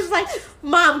my kids is like,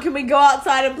 Mom, can we go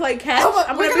outside and play catch?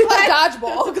 I'm gonna play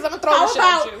dodgeball because I'm gonna throw the shit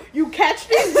at you. You catch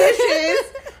these dishes?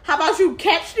 How about you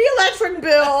catch the electric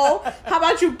bill? How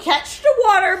about you catch the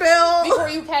water bill? Before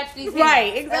you catch these things.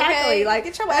 Right, exactly. Okay? Like,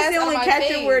 get your that's ass the out only of my catching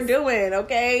face. we're doing,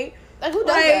 okay? Like, who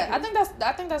does that?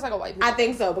 I think that's like a white people. I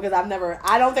think so, because I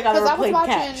don't think I've ever played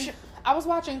catch. I was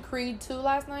watching Creed 2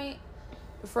 last night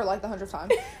for like the 100th time.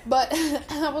 But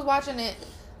I was watching it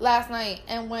last night,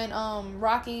 and when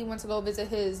Rocky went to go visit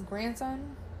his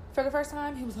grandson for the first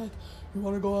time, he was like, "You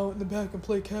want to go out in the back and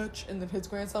play catch?" And then his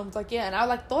grandson was like, "Yeah." And I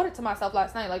like thought it to myself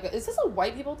last night, like, is this a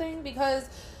white people thing? Because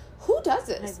who does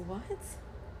this? Like,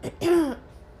 what?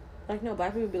 Like, no,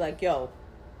 black people be like, yo,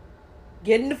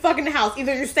 get in the fucking house.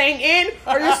 Either you're staying in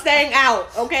or you're staying out,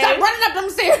 okay? Stop running up them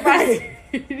stairs. Right.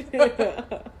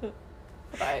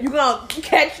 Right. You gonna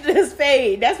catch this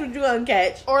fade. That's what you gonna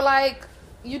catch. Or like,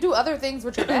 you do other things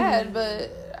which are bad,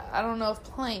 but I don't know if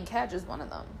playing catch is one of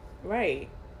them. Right.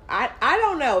 I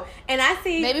don't know. And I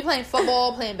see... Maybe playing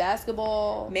football, playing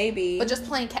basketball. Maybe. But just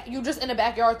playing you just in the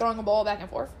backyard throwing a ball back and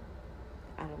forth.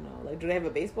 I don't know. Like, do they have a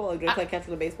baseball? Like, do they play catch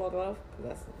with a baseball glove? Because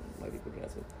that's white people do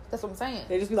that too. That's what I'm saying.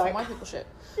 They just be Some like... white people shit.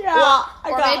 Yeah,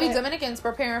 Or maybe Dominicans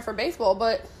preparing for baseball,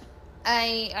 but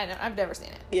I've never seen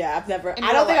it. Yeah, I've never... In I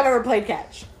real don't think life. I've ever played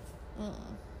catch. No.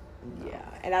 Yeah,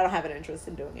 and I don't have an interest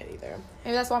in doing it either.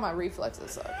 Maybe that's why my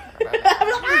reflexes suck. I'm like,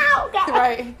 ow, God.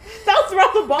 Right. Don't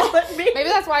throw the ball at me. Maybe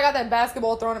that's why I got that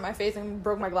basketball thrown in my face and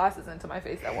broke my glasses into my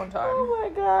face that one time. Oh my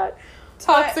God.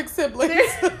 Toxic siblings.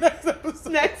 Next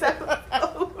episode. Next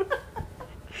episode.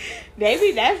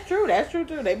 Maybe that's true. That's true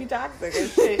too. They be toxic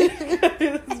and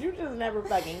shit. You just never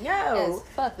fucking know.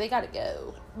 As fuck, they gotta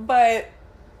go. But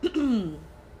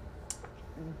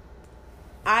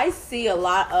I see a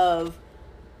lot of...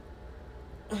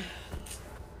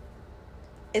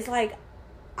 It's like,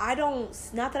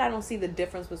 not that I don't see the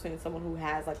difference between someone who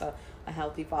has like a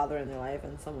healthy father in their life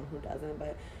and someone who doesn't,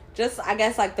 but just, I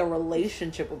guess, like, the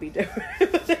relationship will be different.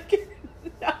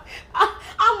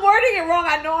 I'm wording it wrong.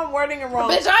 I know I'm wording it wrong.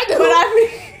 Bitch, I do. But I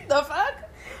mean... The fuck?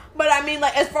 But I mean,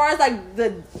 like, as far as, like,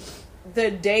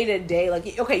 the day-to-day,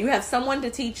 like, okay, you have someone to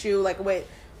teach you, like, with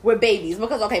babies.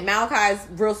 Because, okay, Malachi's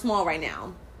real small right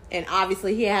now. And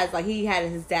obviously he had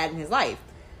his dad in his life.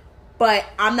 But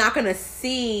I'm not going to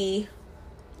see...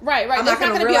 Right. I'm There's not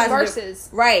going to be a realize versus.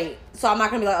 Right. So I'm not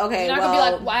going to be like, okay, You're not going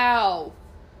to be like, wow,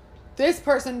 this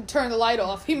person turned the light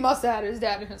off. He must have had his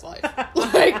dad in his life.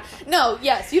 Like, no,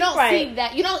 yes, you don't see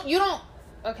that. You don't,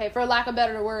 okay, for lack of a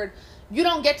better word, you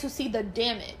don't get to see the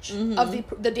damage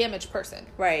of the damaged person.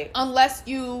 Right. Unless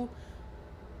you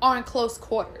are in close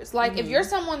quarters. Like, if you're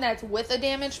someone that's with a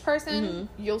damaged person,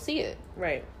 you'll see it.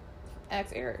 Right.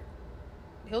 Ask Eric.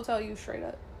 He'll tell you straight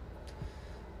up.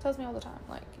 Tells me all the time,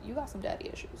 like, you got some daddy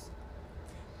issues.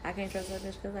 I can't trust that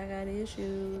bitch because I got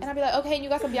issues. And I'd be like, okay, and you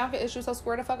got some Bianca issues, so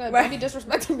square the fuck up. Right. Don't be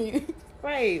disrespecting me.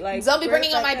 Right. Like, Don't be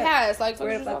bringing up my past. Like, what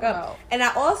are Square you the talking fuck up. about? And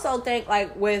I also think,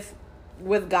 like, with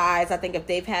guys, I think if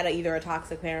they've had either a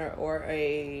toxic parent or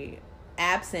a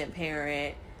absent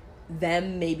parent,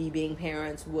 them maybe being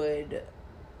parents would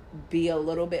be a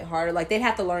little bit harder. Like, they'd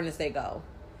have to learn as they go.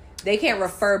 They can't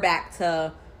refer back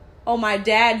to, oh, my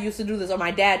dad used to do this, or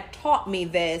my dad taught me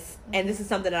this, and this is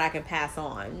something that I can pass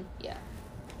on. Yeah.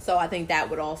 So I think that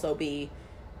would also be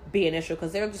an issue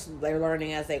because they're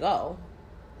learning as they go.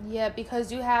 Yeah,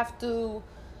 because you have to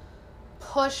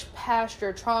push past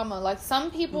your trauma. Like, some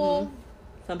people...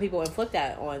 Some people inflict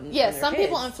that on Yeah, on their some kids.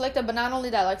 people inflict it, but not only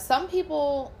that. Like, some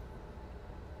people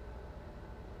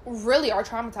really are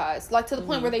traumatized. Like, to the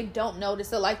point where they don't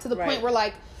notice it. Like, to the point where,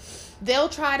 like, they'll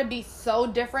try to be so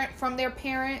different from their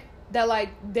parent that, like,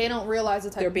 they don't realize the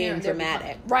type of parent they're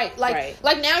dramatic. becoming. Right.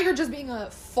 Like, now you're just being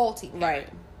a faulty parent. Right.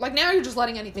 Like, now you're just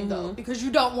letting anything go because you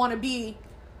don't want to be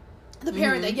the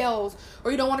parent that yells,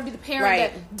 or you don't want to be the parent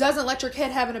that doesn't let your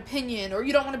kid have an opinion, or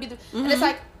you don't want to be the... And it's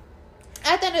like,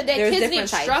 at the end of the day, There's kids need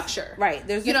types. structure. Right.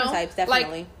 There's different types,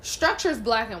 definitely. Like, structure's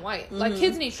black and white. Like,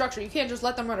 kids need structure. You can't just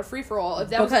let them run a free-for-all. If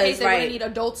that was the case, they would need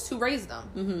adults to raise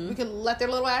them. We can let their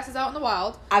little asses out in the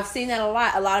wild. I've seen that a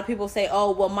lot. A lot of people say,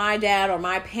 oh, well, my dad or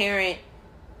my parent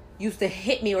used to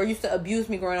hit me or used to abuse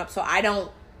me growing up, so I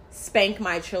don't spank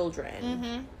my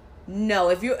children. No,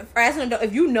 if you, as an adult,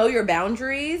 if you know your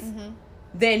boundaries,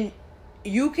 then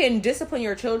you can discipline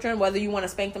your children, whether you want to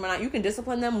spank them or not. You can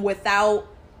discipline them without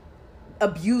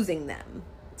abusing them.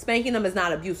 Spanking them is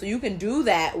not abuse, so you can do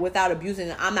that without abusing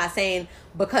them. I'm not saying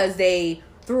because they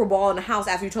threw a ball in the house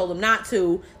after you told them not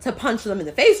to punch them in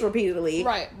the face repeatedly.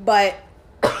 Right. But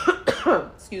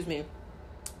excuse me,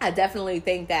 I definitely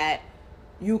think that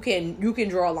you can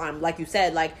draw a line, like you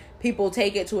said. Like, people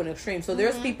take it to an extreme. So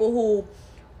there's people who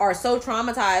are so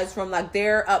traumatized from like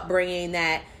their upbringing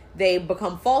that they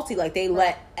become faulty. Like they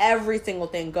let every single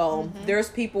thing go. There's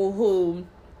people who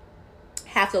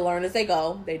have to learn as they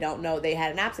go. They don't know. They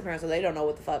had an absent parent, so they don't know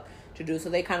what the fuck to do. So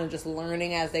they kind of just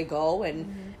learning as they go, and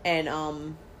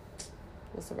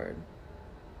what's the word?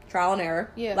 Trial and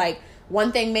error. Yeah. Like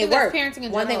one thing may work. Parenting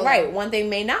in one general, thing one thing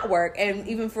may not work. And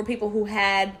even for people who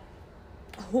had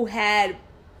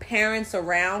parents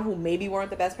around who maybe weren't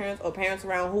the best parents, or parents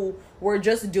around who were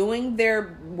just doing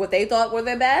what they thought were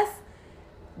their best,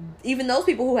 even those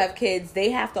people who have kids,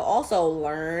 they have to also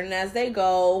learn as they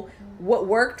go. What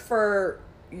worked for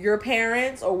your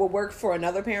parents or what worked for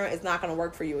another parent is not going to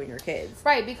work for you and your kids.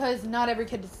 Right, because not every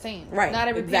kid is the same. Right, not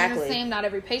every parent is the same. Not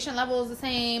every patient level is the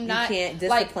same. You can't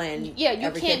discipline.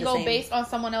 You can't go based on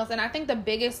someone else. And I think the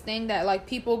biggest thing that like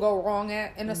people go wrong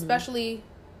at, and especially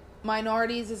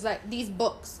minorities, is like these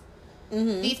books,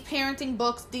 these parenting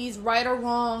books, these right or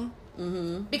wrong,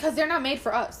 because they're not made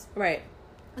for us. Right.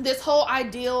 This whole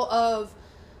ideal of,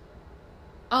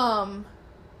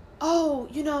 oh,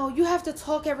 you know, you have to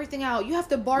talk everything out. You have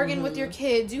to bargain with your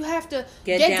kids. You have to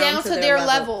get down to their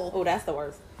level. Oh, that's the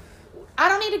worst. I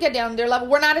don't need to get down to their level.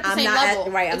 We're not at the same level.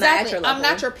 I'm exactly. not at your level. I'm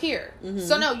not your peer.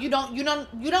 So no, you don't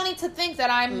need to think that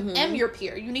I am your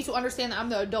peer. You need to understand that I'm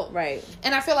the adult. Right.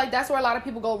 And I feel like that's where a lot of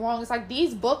people go wrong. It's like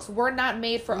these books were not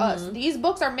made for us. These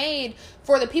books are made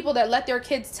for the people that let their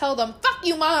kids tell them, "Fuck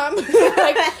you, mom." Like,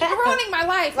 you're ruining my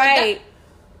life. Like, right.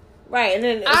 Right, and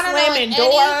then slamming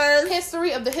doors. Any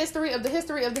history of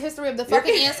the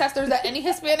fucking ancestors that any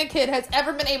Hispanic kid has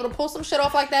ever been able to pull some shit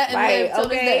off like that and live till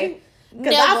this day.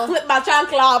 Because I flip my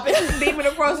chocolate off and beam it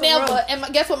across the room.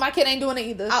 And guess what? My kid ain't doing it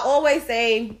either. I always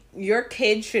say your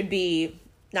kid should be,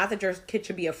 not that your kid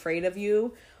should be afraid of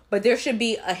you, but there should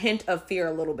be a hint of fear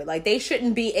a little bit. Like, they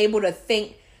shouldn't be able to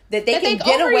think that they can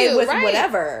get away with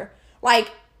whatever. Like,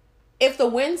 if the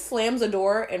wind slams a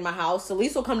door in my house,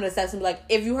 Elise will come to the steps and be like,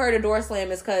 if you heard a door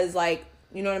slam, it's because, like,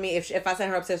 you know what I mean? If I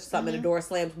send her upstairs for something and the door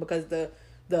slams because the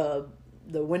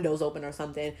window's open or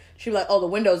something, she'll be like, oh, the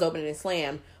window's open and it's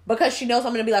slammed. Because she knows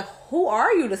I'm going to be like, who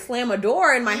are you to slam a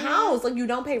door in my house? Like, you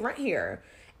don't pay rent here.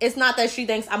 It's not that she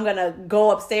thinks I'm going to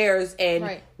go upstairs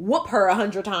and whoop her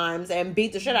 100 times and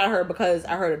beat the shit out of her because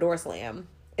I heard a door slam.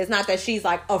 It's not that she's,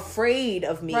 like, afraid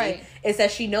of me. Right. It's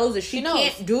that she knows that she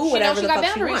can't do whatever the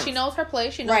fuck she wants. She knows her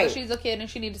place. She knows that she's a kid and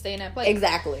she needs to stay in that place.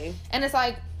 Exactly. And it's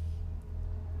like,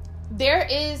 there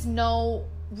is no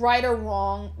right or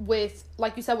wrong with,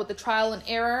 like you said, with the trial and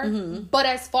error. But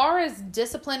as far as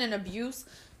discipline and abuse,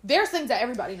 there's things that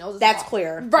everybody knows. That's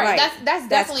clear. Right. That's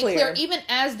definitely clear. Even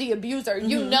as the abuser,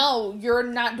 you know you're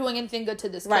not doing anything good to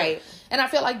this kid. Right. And I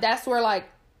feel like that's where, like,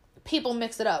 people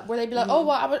mix it up. Where they be like, oh,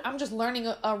 well, I'm just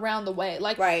learning around the way.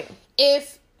 Like,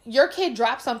 if your kid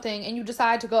drops something and you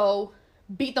decide to go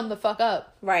beat them the fuck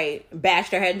up. Right.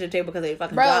 Bash their head into the table because they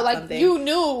fucking dropped something. You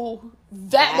knew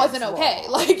that wasn't okay.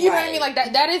 Like, you know what I mean? Like,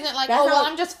 that isn't like,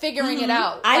 I'm just figuring it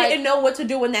out. I didn't know what to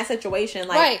do in that situation.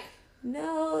 Like,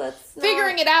 no, that's not.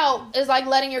 Figuring it out is like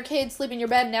letting your kid sleep in your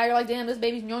bed and now you're like, damn, this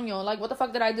baby's ñoño. Like, what the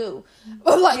fuck did I do?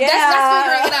 But like, that's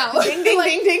figuring it out. Ding, ding,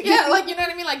 like, ding, ding. Yeah, like, you know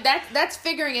what I mean? Like, that's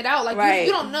figuring it out. Like,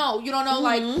 you don't know. You don't know,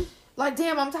 like,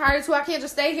 damn, I'm tired too. I can't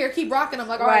just stay here, keep rocking them.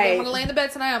 Like, all right, I'm going to lay in the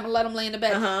bed tonight. I'm going to let them lay in the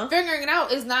bed. Figuring it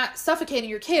out is not suffocating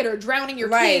your kid or drowning your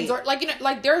kids. Or, like, you know,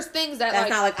 like, there's things that, that's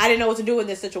not like, I didn't know what to do in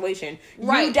this situation.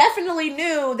 Right. You definitely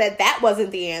knew that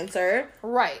wasn't the answer.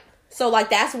 Right. So,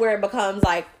 like, that's where it becomes,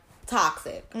 like,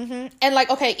 toxic. And,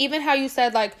 like, okay, even how you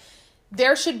said, like,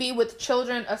 there should be with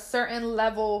children a certain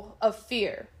level of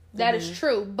fear. That is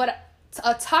true. But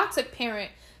a toxic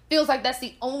parent feels like that's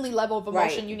the only level of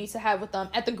emotion you need to have with them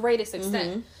at the greatest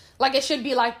extent. Like, it should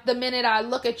be like, the minute I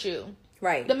look at you,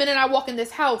 the minute I walk in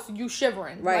this house, you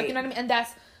shivering. Like, you know what I mean? And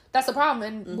that's the problem.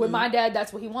 And with my dad,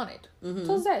 that's what he wanted. To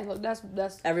this day, look,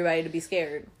 that's everybody to be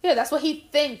scared. Yeah, that's what he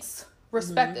thinks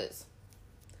respect is.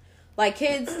 Like,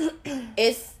 kids,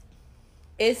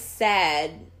 it's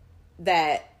sad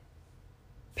that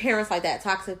parents like that,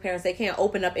 toxic parents, they can't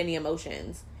open up any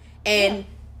emotions. And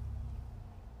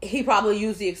he probably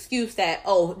used the excuse that,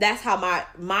 oh, that's how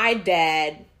my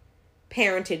dad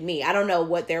parented me. I don't know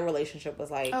what their relationship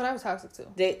was like. Oh, that was toxic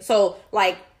too. So,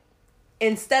 like,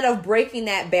 instead of breaking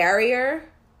that barrier,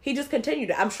 he just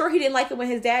continued it. I'm sure he didn't like it when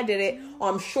his dad did it. Or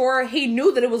I'm sure he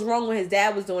knew that it was wrong when his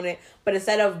dad was doing it. But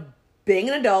instead of being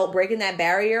an adult, breaking that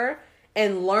barrier,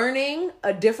 and learning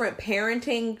a different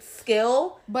parenting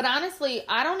skill. But honestly,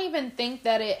 I don't even think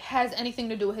that it has anything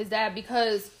to do with his dad,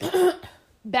 because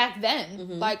back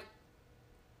then, like,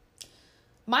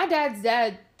 my dad's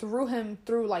dad threw him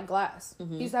through, like, glass.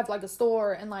 He used to have, like, a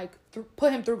store and, like,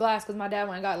 put him through glass because my dad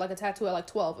went and got, like, a tattoo at, like,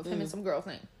 12 of him and some girl's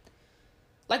name.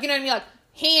 Like, you know what I mean? Like,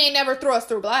 he ain't never threw us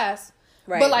through glass.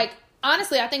 Right. But, like,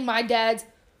 honestly, I think my dad's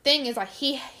thing is, like,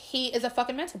 he is a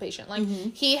fucking mental patient. Like,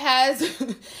 he has,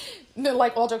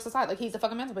 like, all jokes aside, like, he's a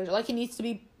fucking mental patient. Like, he needs to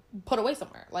be put away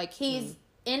somewhere. Like, he's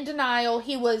in denial.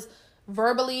 He was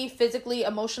verbally, physically,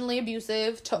 emotionally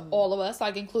abusive to all of us,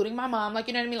 like, including my mom. Like,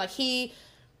 you know what I mean? Like,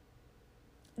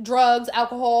 drugs,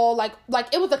 alcohol, like,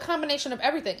 it was a combination of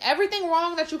everything. Everything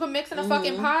wrong that you can mix in a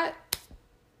fucking pot.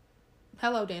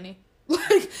 Hello, Danny.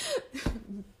 Like,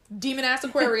 demon ass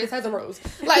Aquarius has a rose.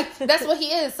 Like, that's what he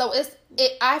is. So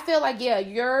I feel like, yeah,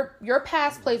 your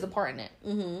past plays a part in it.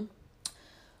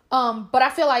 But I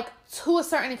feel like to a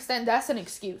certain extent that's an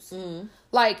excuse.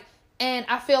 Like, and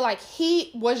I feel like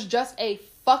he was just a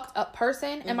fucked up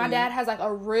person, and my dad has like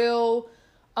a real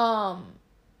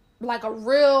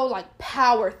like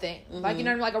power thing. Like, you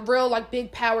know, like a real like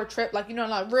big power trip. Like, you know,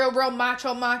 like real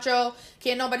macho.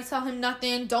 Can't nobody tell him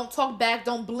nothing. Don't talk back.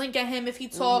 Don't blink at him if he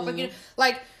talk. Like, you know,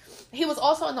 like, he was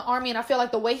also in the army, and I feel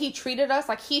like the way he treated us,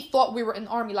 like, he thought we were in the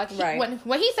army. Like,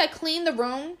 when he said clean the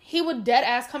room, he would dead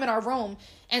ass come in our room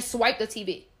and swipe the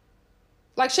TV.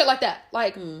 Like, shit like that.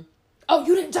 Like, oh,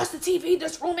 you didn't dust the TV.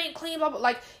 This room ain't clean. Blah, blah.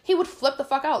 Like, he would flip the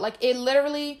fuck out. Like, it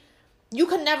literally, you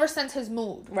could never sense his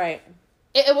mood. Right.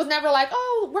 It was never like,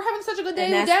 oh, we're having such a good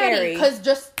day with daddy. Because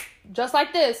just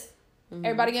like this,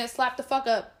 everybody getting slapped the fuck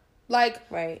up. Like,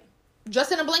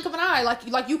 just in a blink of an eye.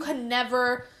 Like you could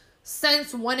never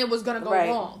sense when it was going to go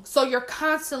wrong. So you're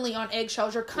constantly on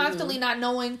eggshells. You're constantly not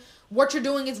knowing what you're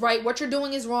doing is right, what you're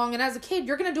doing is wrong. And as a kid,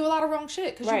 you're going to do a lot of wrong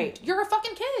shit. Because you're a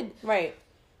fucking kid. Right.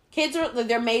 Kids are,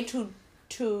 they're made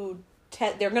they're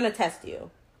going to test you.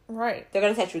 Right. They're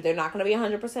going to test you. They're not going to be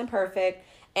 100% perfect.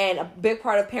 And a big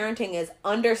part of parenting is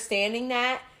understanding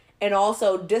that and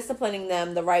also disciplining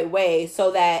them the right way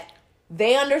so that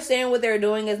they understand what they're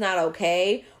doing is not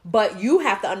okay, but you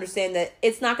have to understand that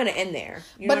it's not going to end there.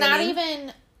 You know but not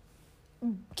even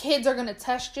kids are going to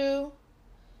test you.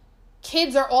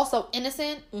 Kids are also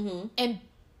innocent, and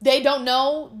they don't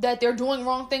know that they're doing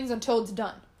wrong things until it's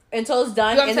done. Until it's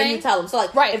done, and then you tell them. So,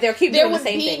 like, if they're keep doing the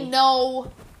same thing. There would be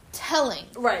no telling.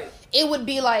 Right. It would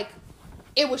be like,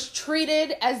 it was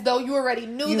treated as though you already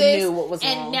knew this. Knew what was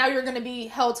wrong. And now you're going to be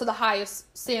held to the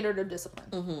highest standard of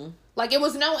discipline. Like, it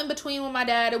was no in between with my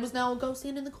dad. It was no, go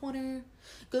stand in the corner.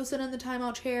 Go sit in the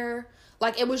timeout chair.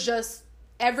 Like, it was just,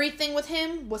 everything with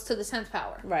him was to the 10th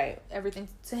power. Right. Everything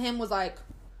to him was like,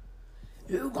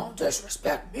 you gonna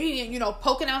disrespect me, and, you know,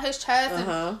 poking out his chest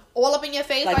and all up in your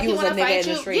face, like he wanna fight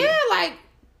you. Yeah,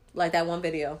 like that one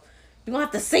video. You gonna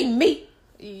have to see me.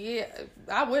 Yeah,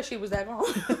 I wish he was that gone.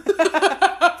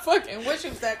 Fucking wish he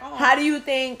was that gone. How do you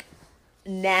think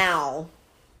now,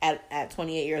 at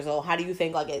 28 years old, how do you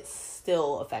think, like, it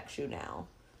still affects you now?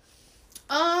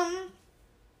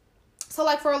 So,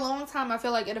 like, for a long time, I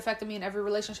feel like it affected me in every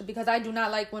relationship because I do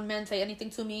not like when men say anything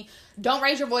to me. Don't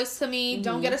raise your voice to me.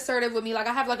 Don't get assertive with me. Like,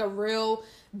 I have, like, a real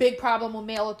big problem with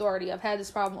male authority. I've had this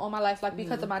problem all my life, like,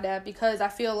 because of my dad. Because I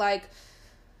feel like,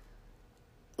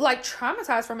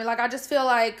 traumatized from it. Like, I just feel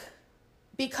like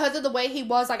because of the way he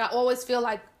was, like, I always feel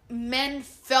like men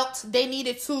felt they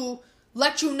needed to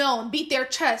let you know and beat their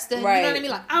chest. And you know what I mean?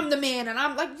 Like, I'm the man. And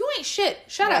I'm like, you ain't shit.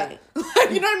 Shut up.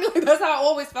 Like, you know what I mean? Like, that's how I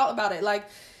always felt about it. Like,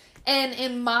 and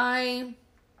in my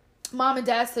mom and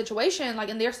dad's situation, like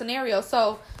in their scenario,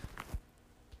 so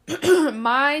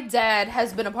my dad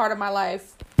has been a part of my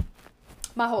life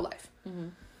my whole life.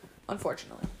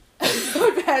 Unfortunately.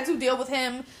 I've had to deal with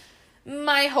him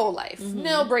my whole life.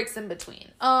 No breaks in between.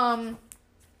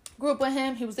 Grew up with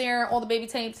him. He was there. All the baby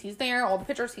tapes, he's there. All the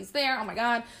pictures, he's there. Oh my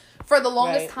God. For the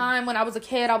longest time when I was a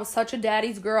kid, I was such a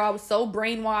daddy's girl. I was so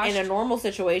brainwashed. In a normal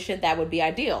situation, that would be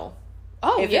ideal.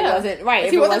 Oh, if yeah. It wasn't, right.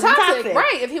 If he wasn't toxic.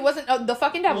 Right. If he wasn't the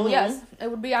fucking devil, yes. It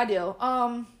would be ideal.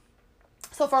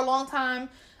 So for a long time,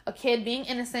 a kid being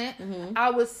innocent,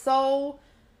 I was so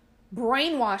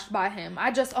brainwashed by him. I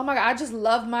just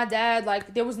loved my dad.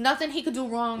 Like, there was nothing he could do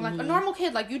wrong. Like, a normal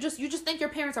kid, like, you just think your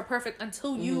parents are perfect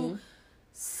until you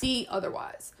see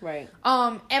otherwise. Right.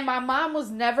 And my mom was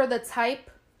never the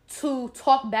type to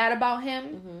talk bad about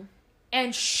him.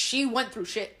 And she went through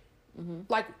shit.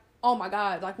 Like, oh my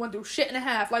God, like, went through shit and a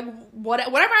half. Like,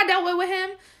 whatever I dealt with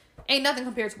him ain't nothing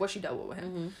compared to what she dealt with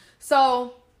him.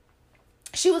 So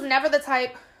she was never the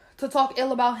type to talk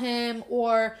ill about him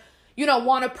or, you know,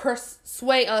 want to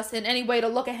persuade us in any way to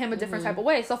look at him a different type of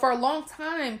way. So for a long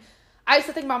time, I used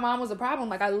to think my mom was a problem.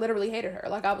 Like, I literally hated her.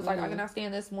 Like, I was like, I cannot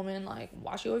stand this woman. Like,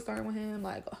 why she always starting with him?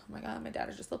 Like, oh my God, my dad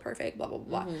is just so perfect, blah, blah,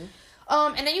 blah.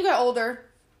 And then you get older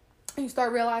and you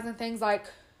start realizing things like,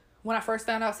 when I first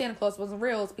found out Santa Claus wasn't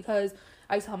real, it's because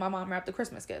I used to help my mom wrap the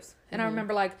Christmas gifts. And I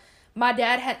remember, like, my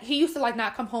dad he used to like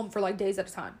not come home for like days at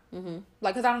a time. Mm-hmm.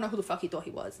 Like, cause I don't know who the fuck he thought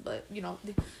he was, but you know,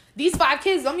 these 5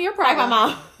 kids, I'm your problem. Like my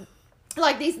mom.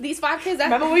 Like these 5 kids.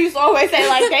 Remember we used to always say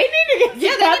like they need to get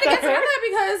yeah, they need to get together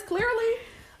because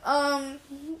clearly,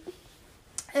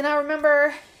 and I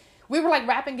remember we were like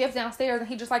wrapping gifts downstairs, and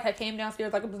he just like had came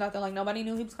downstairs like it was nothing. Like nobody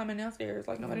knew he was coming downstairs.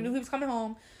 Like nobody knew he was coming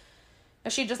home,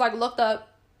 and she just like looked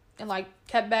up and like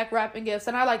kept back wrapping gifts,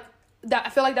 and I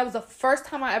feel like that was the first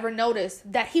time I ever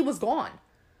noticed that he was gone.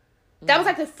 That was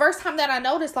like the first time that I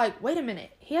noticed, like, wait a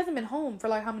minute, he hasn't been home for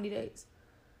like how many days?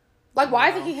 Like, why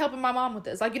isn't he helping my mom with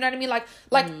this? Like, you know what I mean? Like,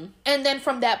 and then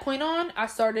from that point on, I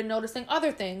started noticing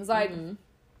other things. Like,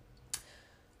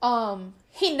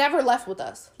 he never left with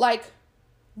us. Like,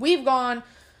 we've gone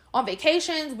on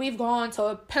vacations. We've gone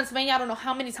to Pennsylvania. I don't know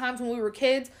how many times when we were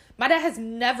kids. My dad has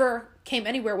never came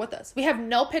anywhere with us. We have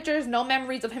no pictures, no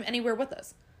memories of him anywhere with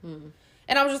us. And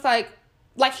I was just like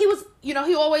he was, you know,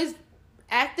 he always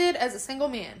acted as a single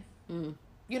man.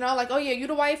 You know, like, oh yeah, you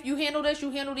the wife, you handle this,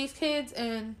 you handle these kids,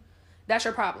 and that's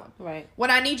your problem. Right.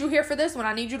 When I need you here for this, when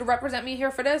I need you to represent me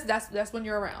here for this, that's when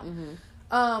you're around.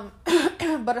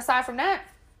 But aside from that,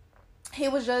 he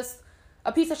was just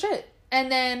a piece of shit.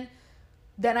 And then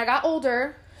I got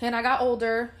older, and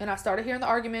I started hearing the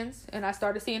arguments, and I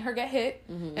started seeing her get hit,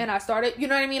 and I started, you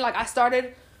know what I mean? Like, I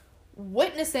started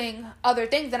witnessing other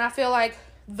things, and I feel like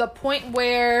the point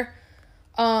where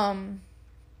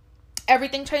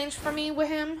everything changed for me with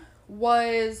him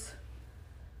was,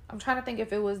 I'm trying to think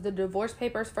if it was the divorce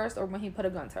papers first or when he put a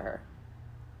gun to her.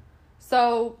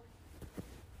 So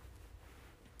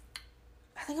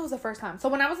I think it was the first time. So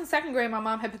when I was in 2nd grade, my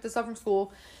mom had picked us up from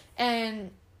school,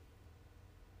 and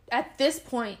at this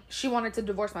point she wanted to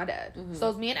divorce my dad. So it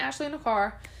was me and Ashley in the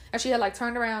car, and she had like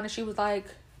turned around and she was like,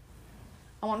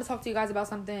 I want to talk to you guys about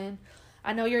something.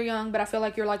 I know you're young, but I feel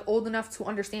like you're like old enough to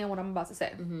understand what I'm about to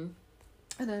say. And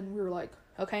then we were like,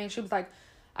 okay. And she was like,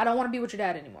 I don't want to be with your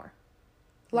dad anymore.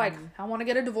 Like, I want to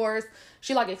get a divorce.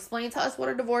 She like explained to us what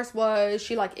a divorce was.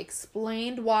 She like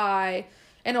explained why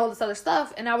and all this other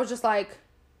stuff. And I was just like,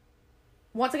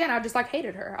 once again, I just like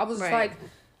hated her. I was just like,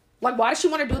 why does she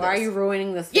want to do this? Why are you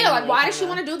ruining this? Yeah, like, why does she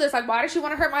want to do this? Like, why does she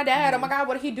want to hurt my dad? Oh my God,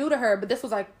 what did he do to her? But this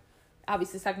was like,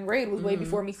 obviously 2nd grade was way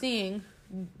before me seeing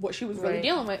what she was really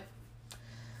dealing with.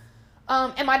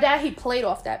 And my dad, he played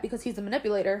off that because he's a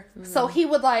manipulator. So he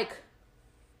would like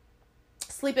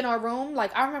sleep in our room.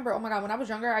 Like, I remember, oh my God, when I was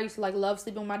younger, I used to like love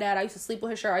sleeping with my dad. I used to sleep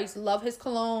with his shirt. I used to love his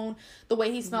cologne, the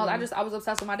way he smelled. I was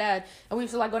obsessed with my dad. And we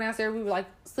used to like go downstairs. We would like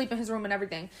sleep in his room and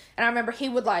everything. And I remember he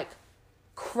would like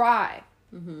cry.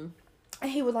 And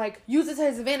he would like use it to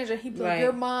his advantage. And he'd be like,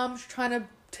 your mom's trying to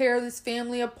tear this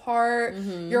family apart.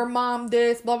 Your mom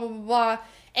this, blah, blah, blah, blah.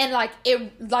 And like,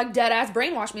 it like dead ass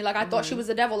brainwashed me. Like, I thought she was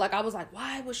the devil. Like, I was like,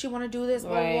 why would she want to do this,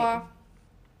 blah, blah,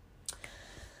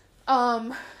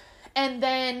 blah. And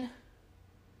then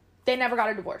they never got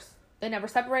a divorce. They never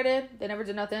separated. They never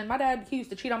did nothing. My dad, he used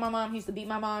to cheat on my mom. He used to beat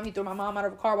my mom. He threw my mom out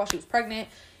of a car while she was pregnant.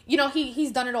 You know,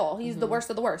 he's done it all. He's the worst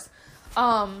of the worst.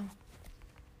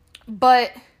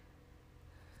 But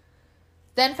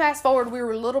then fast forward, we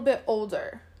were a little bit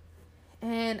older.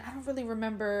 And I don't really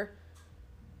remember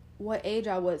what age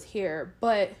I was here.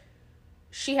 But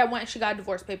she had went and she got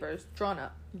divorce papers drawn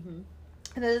up. And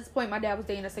at this point, my dad was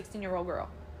dating a 16-year-old girl.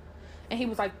 And he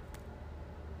was like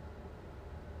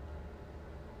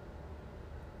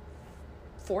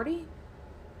 40?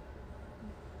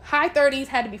 High 30s,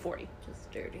 had to be 40.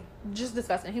 Just dirty. Just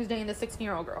disgusting. He was dating a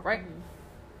 16-year-old girl, right?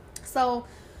 So,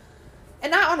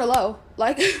 and not on the low.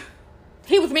 Like,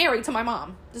 he was married to my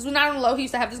mom. This was not on the low. He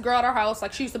used to have this girl at our house.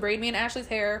 Like, she used to braid me and Ashley's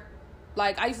hair.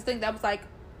 Like, I used to think that was, like,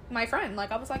 my friend.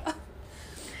 Like, I was like, oh,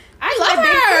 I love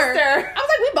her. I was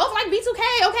like, we both like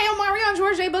B2K. Okay, Omarion,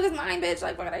 George J. Book is mine, bitch.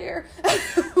 Like, fuck out of here.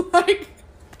 Like,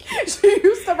 she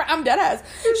used to write, I'm dead ass.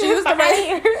 She used to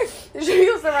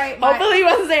write my, hopefully he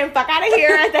wasn't saying fuck out of here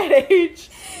at that age.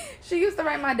 She used to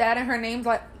write my dad and her names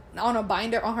like on her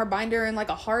binder and like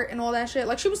a heart and all that shit.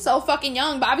 Like, she was so fucking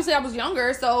young, but obviously I was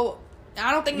younger, so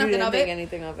I don't think nothing of it. You didn't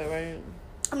think anything of it, right?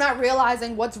 I'm not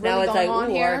realizing what's really going on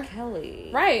here. R. Kelly.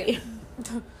 Right.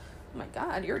 Oh my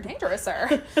God, you're dangerous,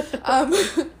 sir.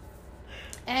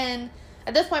 And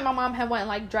at this point, my mom had went and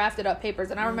like drafted up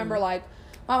papers, and I remember like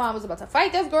my mom was about to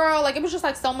fight this girl. Like, it was just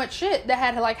like so much shit that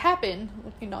had to like happen.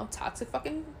 You know, toxic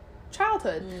fucking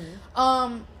childhood.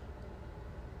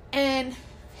 And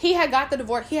he had got the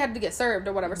divorce. He had to get served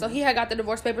or whatever. So he had got the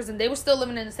divorce papers, and they were still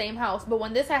living in the same house. But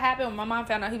when this had happened, when my mom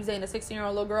found out he was dating a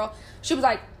 16-year-old little girl, she was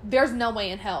like, there's no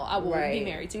way in hell I will be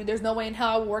married to you. There's no way in hell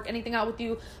I will work anything out with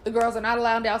you. The girls are not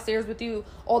allowed downstairs with you.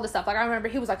 All this stuff. Like, I remember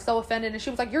he was like so offended, and she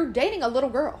was like, you're dating a little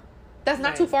girl. That's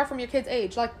not too far from your kid's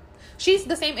age. Like, She's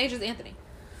the same age as Anthony,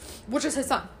 which is his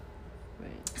son. Right.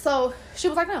 So she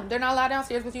was like, no, they're not allowed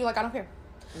downstairs with you. Like, I don't care.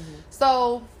 Mm-hmm.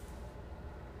 So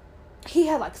he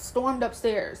had like stormed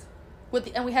upstairs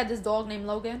and we had this dog named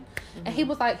Logan, mm-hmm. and he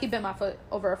was like, he bit my foot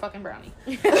over a fucking brownie.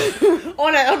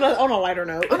 on a lighter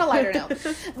note. On a lighter note.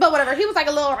 But whatever. He was like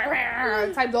a little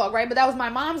type dog, right? But that was my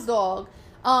mom's dog.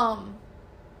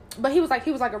 But he was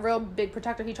like a real big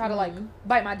protector. He tried to like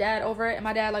bite my dad over it, and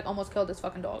my dad like almost killed this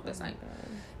fucking dog this night.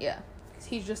 Yeah.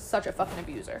 He's just such a fucking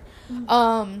abuser.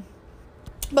 Mm-hmm.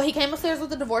 But he came upstairs with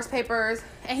the divorce papers,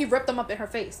 and he ripped them up in her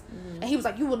face. Mm-hmm. And he was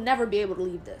like, you will never be able to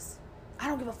leave this. I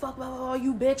don't give a fuck, blah, blah, blah,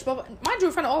 you bitch, blah, blah. Mind you,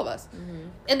 in front of all of us. Mm-hmm.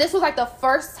 And this was like the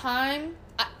first time,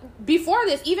 before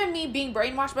this, even me being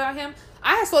brainwashed by him,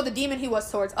 I saw the demon he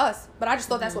was towards us, but I just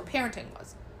thought that's what parenting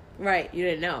was. Right, you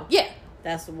didn't know. Yeah.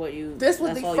 This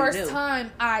was the first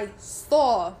time I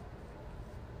saw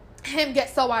him get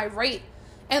so irate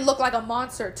and look like a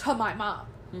monster to my mom.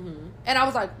 Mm-hmm. And I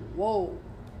was like, whoa.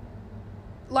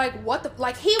 Like, what the...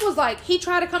 Like, he was like... He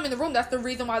tried to come in the room. That's the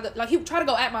reason why... Like, he tried to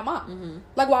go at my mom. Mm-hmm.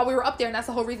 Like, while we were up there. And that's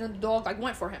the whole reason the dog, like,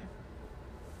 went for him.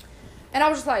 And I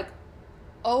was just like,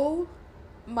 oh,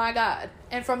 my God.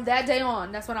 And from that day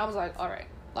on, that's when I was like, all right.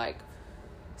 Like,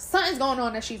 something's going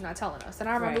on that she's not telling us. And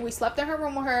I remember we slept in her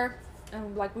room with her.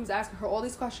 And, like, we was asking her all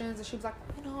these questions. And she was like,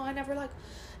 you know, I never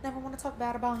want to talk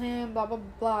bad about him. Blah, blah,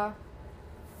 blah.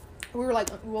 We were like,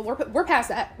 well, we're past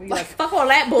that. Like, fuck all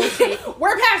that bullshit.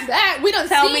 We're past that. We done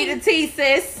tell me the tea,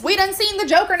 sis. We done seen the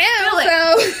Joker now,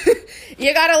 so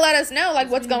you gotta let us know like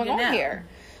what's going on here.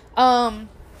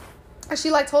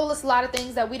 She like told us a lot of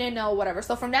things that we didn't know, whatever.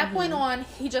 So from that point on,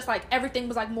 he just like everything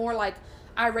was like more like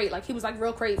irate, like he was like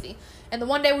real crazy. And the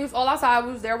one day we was all outside,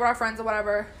 we was there with our friends or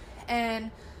whatever,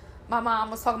 and my mom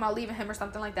was talking about leaving him or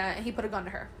something like that, and he put a gun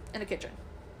to her in the kitchen.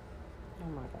 Oh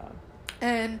my God.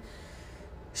 And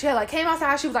she had like came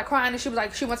outside, she was like crying, and she was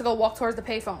like, she went to go walk towards the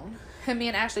payphone. And me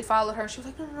and Ashley followed her, and she was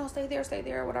like, no, stay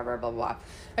there, whatever, blah, blah, blah.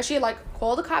 And she had like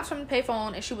called the cops from the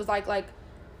payphone, and she was like,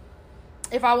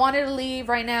 if I wanted to leave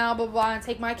right now, blah, blah, blah, and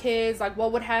take my kids, like,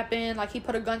 what would happen? Like, he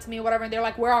put a gun to me or whatever, and they're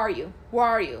like, where are you?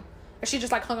 And she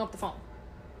just like hung up the phone.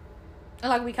 And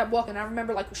like, we kept walking. I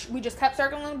remember like, we just kept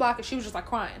circling the block, and she was just like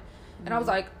crying. Mm-hmm. And I was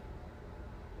like,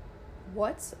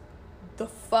 what the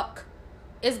fuck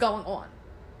is going on?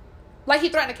 Like, he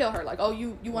threatened to kill her. Like, oh,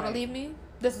 you want to leave me?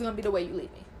 This is going to be the way you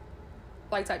leave me.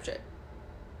 Like, type shit.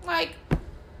 Like,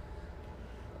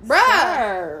 bruh.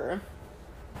 Sir.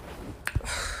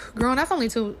 Girl, that's only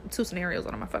two scenarios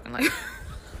out of my fucking life.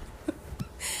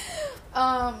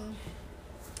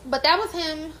 But that was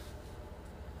him.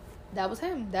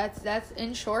 That's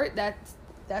in short, that's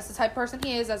the type of person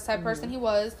he is. That's the type of person he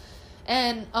was.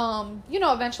 And, you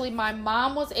know, eventually my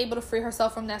mom was able to free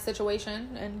herself from that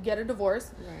situation and get a divorce.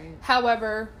 Right.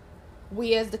 However,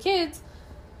 we as the kids,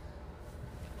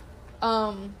 we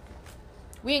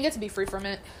didn't get to be free from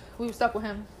it. We were stuck with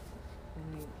him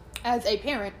as a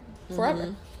parent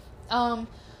forever. Mm-hmm.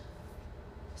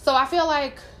 So I feel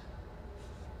like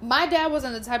my dad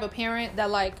wasn't the type of parent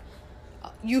that, like,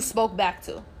 you spoke back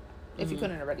to, if you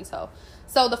couldn't already tell.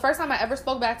 So the first time I ever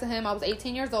spoke back to him, I was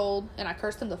 18 years old, and I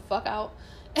cursed him the fuck out.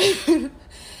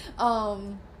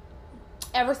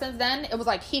 Ever since then, it was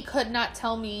like he could not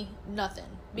tell me nothing,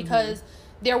 because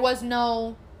there was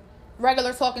no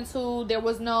regular talking to. There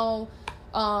was no,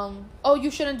 oh,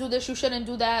 you shouldn't do this, you shouldn't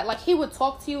do that. Like, he would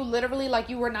talk to you literally like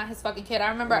you were not his fucking kid. I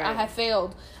remember I had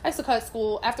failed. I used to cut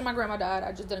school. After my grandma died,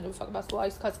 I just didn't give a fuck about school. I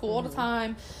used to cut school all the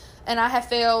time, and I had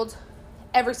failed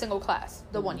every single class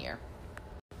the 1 year.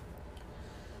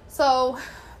 So,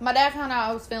 my dad found out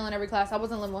I was failing every class. I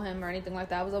wasn't living with him or anything like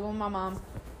that. I was living with my mom.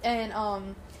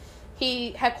 And,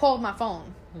 he had called my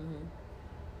phone.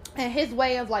 And his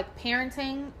way of, like,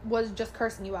 parenting was just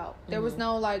cursing you out. There was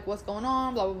no, like, what's going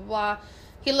on, blah, blah, blah.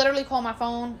 He literally called my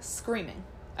phone screaming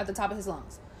at the top of his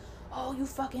lungs. Oh, you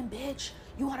fucking bitch.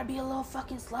 You want to be a little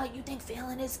fucking slut? You think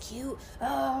failing is cute?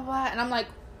 Blah, blah. And I'm like,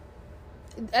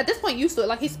 at this point, used to it.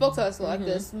 Like, he spoke to us like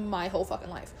this my whole fucking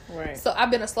life. Right. So,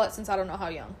 I've been a slut since I don't know how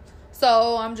young.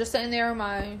 So, I'm just sitting there with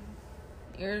my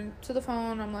ear to the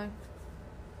phone. I'm like,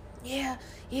 yeah,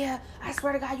 I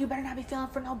swear to God, you better not be feeling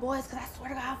for no boys, because I swear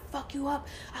to God, I'll fuck you up.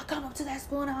 I'll come up to that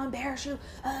school and I'll embarrass you.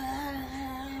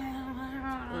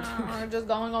 Just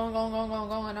going.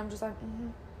 I'm just like,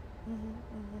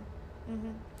 And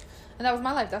that was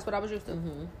my life. That's what I was used to.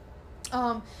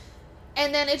 And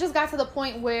then it just got to the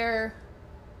point where,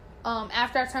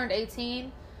 after I turned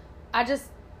 18, I just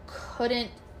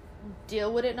couldn't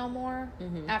deal with it no more.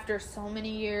 After so many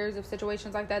years of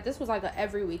situations like that. This was like a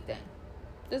every week thing.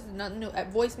 This is nothing new.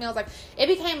 At voicemails, like, it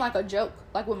became like a joke,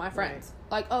 like with my friends.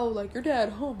 Right. Like, oh, like your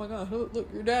dad. Oh my god, look,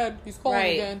 your dad. He's calling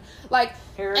again. Like,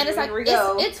 and it's like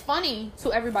it's funny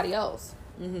to everybody else.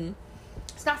 Mm-hmm.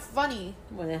 It's not funny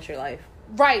when that's your life.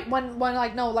 Right. When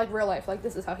like no, like real life. Like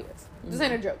this is how he is. Mm-hmm. This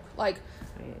ain't a joke. Like,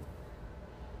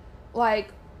 like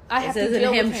I have to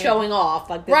deal with him showing off.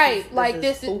 Like this right. Is, like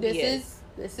this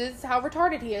is how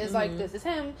retarded he is. Mm-hmm. Like this is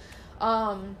him.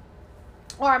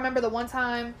 Or I remember the one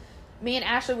time me and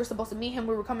Ashley were supposed to meet him.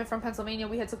 We were coming from Pennsylvania.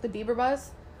 We had took the Bieber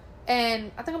bus.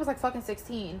 And I think I was like fucking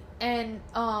 16. And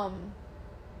I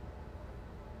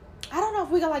don't know if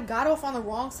we got off on the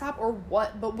wrong stop or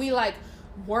what, but we like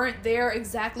weren't there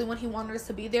exactly when he wanted us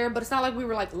to be there. But it's not like we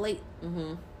were like late.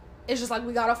 Mm-hmm. It's just like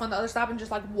we got off on the other stop and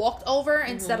just like walked over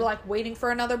mm-hmm. instead of like waiting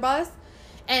for another bus.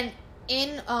 And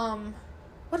in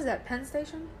what is that, Penn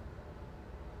Station?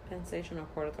 Penn Station or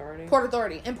Port Authority? Port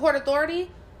Authority. In Port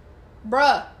Authority,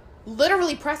 bruh,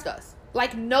 literally pressed us.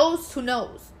 Like, nose to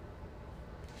nose.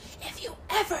 If you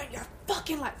ever in your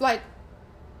fucking life... Like,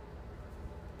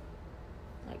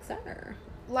 sir.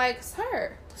 Like,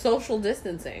 sir. Social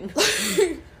distancing.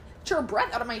 Get your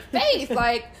breath out of my face.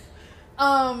 Like,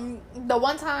 the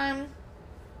one time...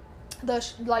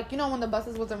 like, you know when the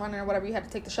buses wasn't running or whatever, you had to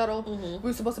take the shuttle. Mm-hmm. We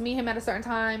were supposed to meet him at a certain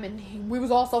time, and we was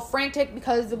also frantic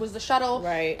because it was the shuttle.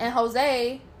 Right. And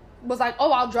Jose was like,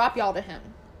 oh, I'll drop y'all to him.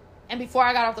 And before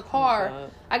I got off the car,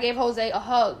 I gave Jose a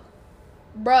hug.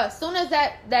 Bruh, as soon as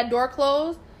that door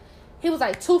closed, he was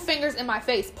like 2 fingers in my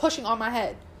face, pushing on my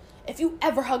head. If you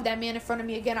ever hug that man in front of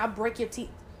me again, I'll break your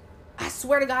teeth. I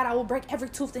swear to God, I will break every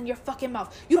tooth in your fucking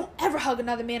mouth. You don't ever hug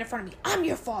another man in front of me. I'm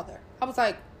your father. I was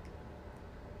like,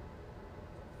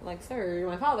 sir, you're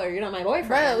my father. You're not my boyfriend.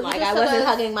 Bro, like, I wasn't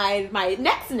hugging my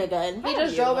next nigga. He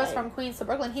just drove us from Queens to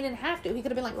Brooklyn. He didn't have to. He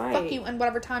could have been like, fuck you and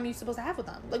whatever time you supposed to have with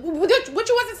them. Like, what you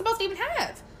wasn't supposed to even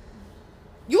have.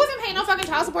 You wasn't paying no fucking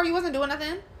child support. You wasn't doing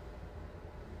nothing.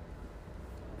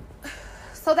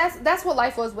 So that's what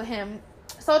life was with him.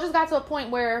 So it just got to a point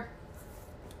where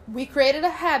we created a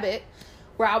habit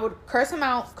where I would curse him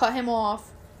out, cut him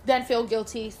off, then feel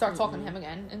guilty, start talking to him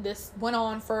again. And this went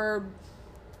on for,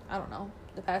 I don't know,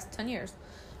 the past 10 years.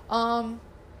 And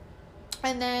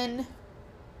then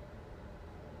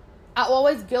I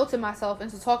always guilted myself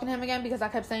into talking to him again because I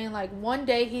kept saying, like, one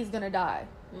day he's gonna die.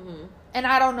 Mm-hmm. And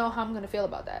I don't know how I'm gonna feel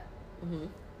about that. Mm-hmm.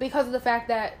 Because of the fact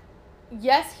that,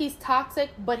 yes, he's toxic,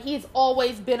 but he's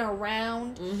always been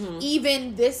around. Mm-hmm.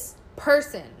 Even this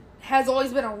person has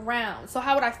always been around. So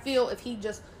how would I feel if he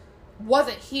just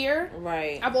wasn't here?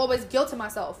 Right. I've always guilted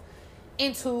myself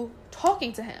into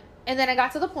talking to him. And then I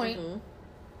got to the point... Mm-hmm.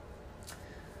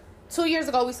 2 years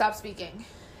ago, we stopped speaking.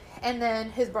 And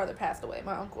then his brother passed away,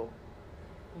 my uncle.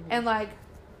 Mm-hmm. And, like,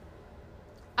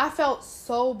 I felt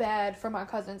so bad for my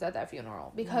cousins at that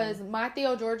funeral. Because my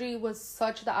Theo Georgie was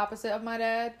such the opposite of my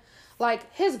dad.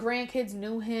 Like, his grandkids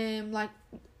knew him. Like,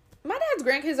 my dad's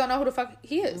grandkids don't know who the fuck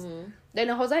he is. Mm-hmm. They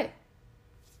know Jose.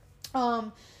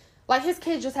 Like, his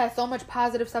kids just had so much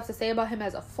positive stuff to say about him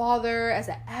as a father, as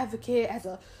an advocate, as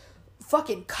a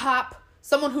fucking cop.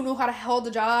 Someone who knew how to hold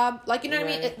the job. Like, you know what I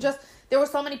mean? It just, there were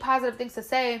so many positive things to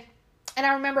say. And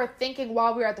I remember thinking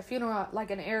while we were at the funeral,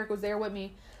 like, and Eric was there with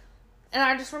me. And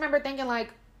I just remember thinking, like,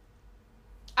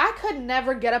 I could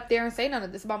never get up there and say none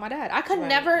of this about my dad. I could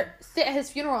never sit at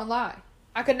his funeral and lie.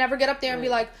 I could never get up there and be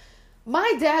like,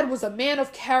 my dad was a man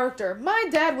of character. My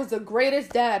dad was the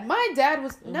greatest dad. My dad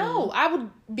was... Mm-hmm. No, I would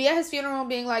be at his funeral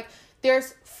being like,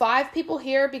 there's 5 people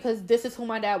here because this is who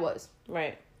my dad was.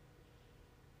 Right.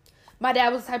 My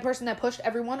dad was the type of person that pushed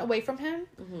everyone away from him.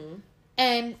 Mm-hmm.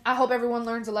 And I hope everyone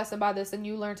learns a lesson by this and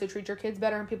you learn to treat your kids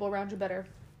better and people around you better.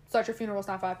 So at your funeral, it's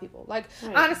not 5 people. Like,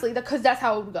 honestly, because that's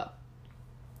how it would go.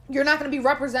 You're not going to be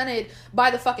represented by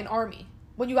the fucking army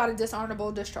when you got a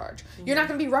dishonorable discharge. Mm-hmm. You're not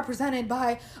going to be represented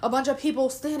by a bunch of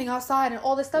people standing outside and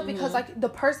all this stuff because, like, the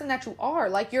person that you are,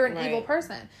 like, you're an evil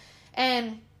person.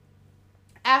 And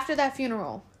after that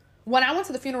funeral... When I went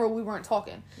to the funeral, we weren't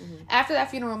talking. Mm-hmm. After that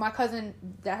funeral, my cousin,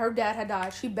 that her dad had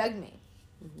died, she begged me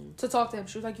to talk to him.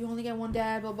 She was like, you only get one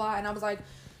dad, blah, blah. And I was like,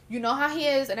 you know how he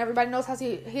is, and everybody knows how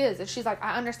he is. And she's like,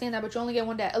 I understand that, but you only get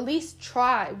one dad. At least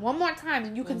try one more time,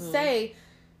 and you can say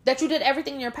that you did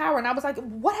everything in your power. And I was like,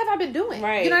 what have I been doing?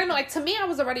 Right. You know what I mean? Like, to me, I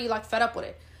was already, like, fed up with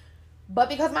it. But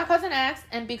because my cousin asked,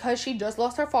 and because she just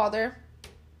lost her father,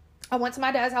 I went to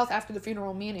my dad's house after the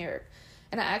funeral, me and Eric.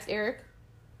 And I asked Eric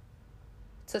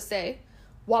to stay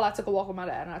while I took a walk with my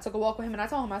dad. And I took a walk with him and I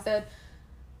told him, I said,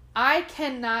 I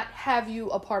cannot have you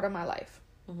a part of my life.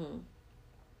 Mm-hmm.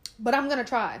 But I'm going to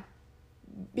try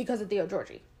because of Theo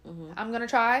Georgie. Mm-hmm. I'm going to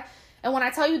try. And when I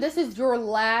tell you this is your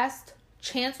last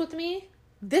chance with me,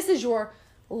 this is your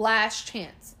last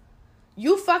chance.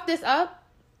 You fuck this up,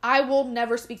 I will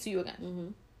never speak to you again. Mm-hmm.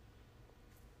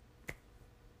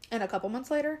 And a couple months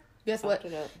later, guess what?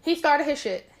 He started his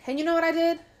shit. And you know what I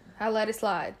did? I let it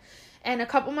slide. And a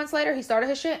couple months later, he started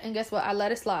his shit. And guess what? I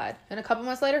let it slide. And a couple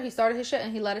months later, he started his shit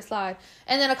and he let it slide.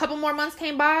 And then a couple more months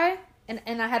came by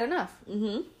and I had enough.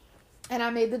 Mm-hmm. And I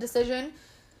made the decision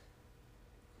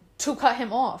to cut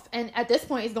him off. And at this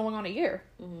point, it's going on a year.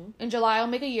 Mm-hmm. In July, I'll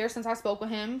make a year since I spoke with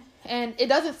him. And it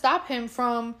doesn't stop him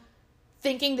from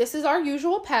thinking this is our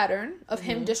usual pattern of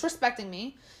him disrespecting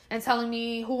me and telling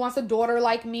me who wants a daughter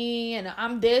like me and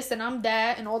I'm this and I'm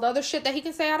that and all the other shit that he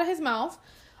can say out of his mouth.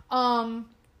 And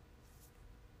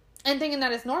thinking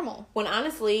that it's normal. When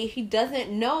honestly, he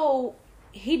doesn't know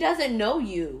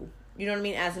you. You know what I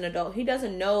mean? As an adult, he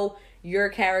doesn't know your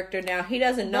character now. He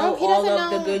doesn't know all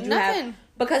of the good you have.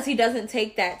 Because he doesn't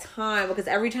take that time. Because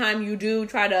every time you do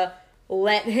try to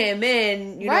let him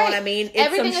in, you know what I mean?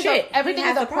 It's some shit. Everything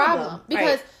is a problem.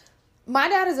 Because my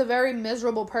dad is a very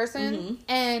miserable person.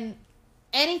 And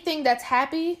anything that's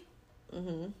happy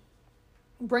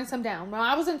brings him down. When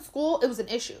I was in school, it was an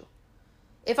issue.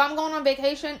 If I'm going on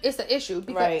vacation, it's an issue.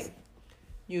 Because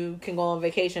you can go on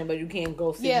vacation, but you can't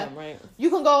go see him, right?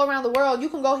 You can go around the world. You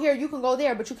can go here. You can go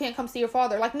there. But you can't come see your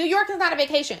father. Like, New York is not a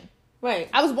vacation. Right.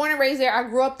 I was born and raised there. I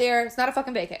grew up there. It's not a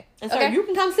fucking vacay. And so you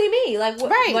can come see me. Like,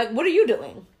 like, what are you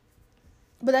doing?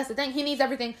 But that's the thing. He needs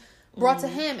everything brought to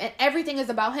him, and everything is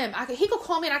about him. He could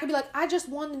call me, and I could be like, I just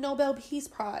won the Nobel Peace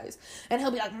Prize. And he'll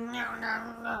be like,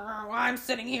 no, I'm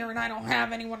sitting here, and I don't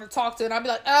have anyone to talk to. And I'll be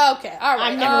like, oh, okay, all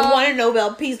right. I never won a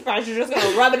Nobel Peace Prize. You're just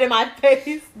going to rub it in my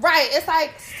face. Right. It's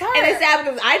like, sir. And it's sad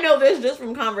because I know this just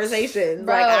from conversations.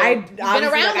 Bro, like,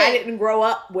 I didn't grow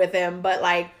up with him, but,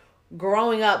 like,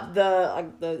 growing up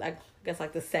I guess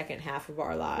like the second half of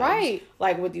our lives, right?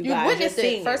 Like with you guys, witnessed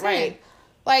it firsthand, right?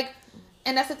 Like,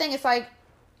 and that's the thing. It's like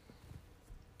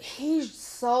he's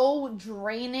so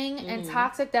draining and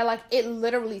toxic that like it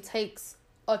literally takes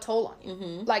a toll on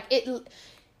you. Like it,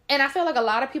 and I feel like a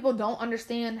lot of people don't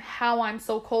understand how I'm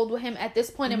so cold with him at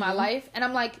this point in my life, and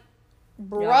I'm like,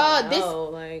 bruh,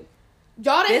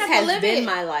 y'all didn't have to live it.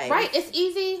 My life, right? It's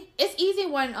easy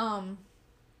when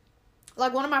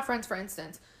like one of my friends, for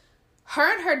instance,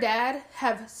 her and her dad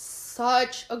have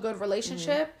such a good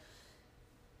relationship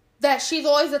that she's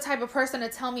always the type of person to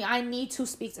tell me I need to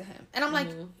speak to him. And I'm like,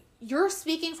 you're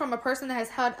speaking from a person that has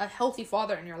had a healthy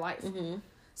father in your life.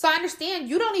 So I understand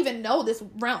you don't even know this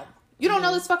realm. You don't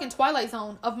know this fucking Twilight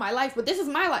Zone of my life, but this is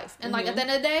my life. And like at the end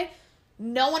of the day,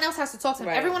 no one else has to talk to him.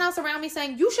 Right. Everyone else around me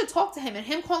saying, you should talk to him. And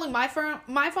him calling my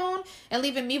phone and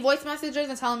leaving me voice messages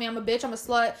and telling me I'm a bitch, I'm a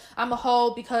slut, I'm a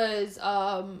hoe because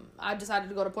I decided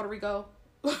to go to Puerto Rico.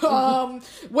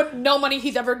 With no money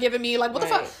he's ever given me. Like, what the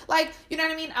fuck? Like, you know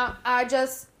what I mean?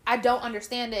 I don't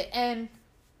understand it. And,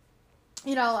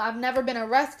 you know, I've never been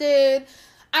arrested.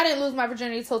 I didn't lose my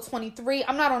virginity till 23.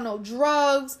 I'm not on no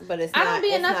drugs. But I don't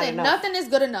be in nothing. Nothing is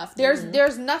good enough.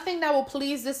 There's nothing that will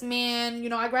please this man. You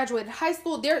know, I graduated high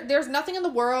school. There's nothing in the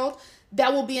world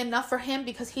that will be enough for him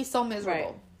because he's so miserable.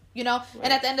 Right. You know? Right.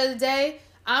 And at the end of the day,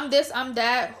 I'm this, I'm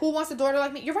that. Who wants a daughter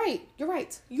like me? You're right.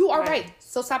 You are right.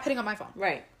 So stop hitting on my phone.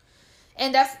 Right.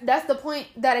 And that's the point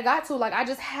that it got to. Like, I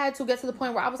just had to get to the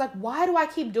point where I was like, why do I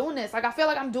keep doing this? Like, I feel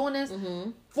like I'm doing this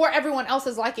for everyone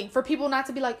else's liking. For people not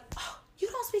to be like, oh, you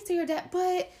don't speak to your dad.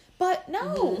 But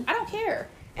no, I don't care.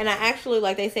 And I actually,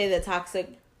 like they say that toxic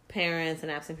parents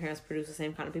and absent parents produce the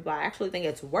same kind of people. I actually think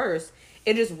it's worse.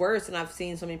 It is worse. And I've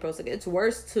seen so many posts. Like, it's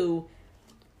worse to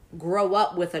grow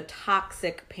up with a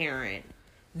toxic parent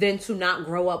than to not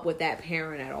grow up with that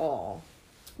parent at all.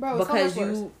 Bro, it's because so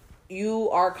much worse. You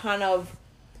are kind of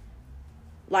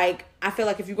like, I feel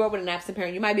like if you grow up with an absent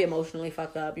parent, you might be emotionally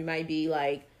fucked up. You might be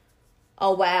like,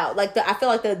 oh wow. Like I feel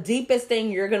like the deepest thing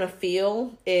you're gonna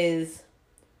feel is,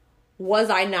 was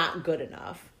I not good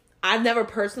enough? I've never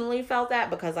personally felt that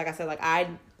because, like I said, like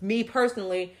me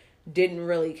personally didn't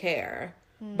really care.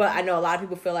 But I know a lot of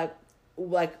people feel like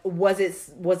was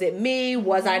it me?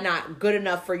 Was I not good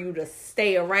enough for you to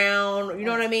stay around? You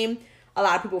know what I mean? A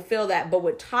lot of people feel that. But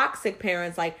with toxic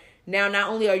parents, like, now not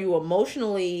only are you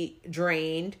emotionally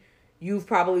drained, you've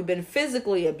probably been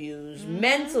physically abused,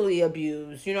 mentally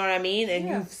abused, you know what I mean? And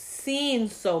you've seen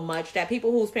so much that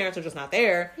people whose parents are just not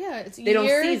there, they don't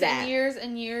see that. And years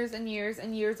and years and years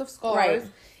and years of scars. Right.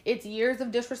 It's years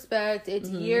of disrespect. It's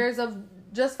years of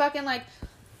just fucking, like,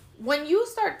 when you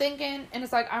start thinking, and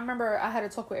it's like, I remember I had a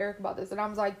talk with Eric about this, and I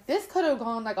was like, this could have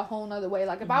gone, like, a whole nother way.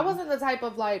 Like, if I wasn't the type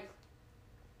of, like,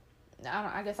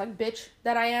 I guess, like, bitch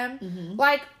that I am,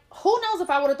 like, who knows if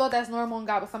I would have thought that's normal and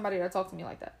got with somebody that talked to me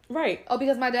like that. Right. Oh,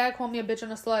 because my dad called me a bitch and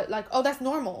a slut. Like, oh, that's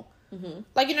normal. Mm-hmm.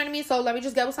 Like, you know what I mean? So let me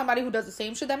just get with somebody who does the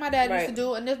same shit that my dad used to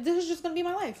do, and this is just gonna be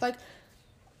my life. Like,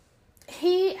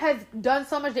 he has done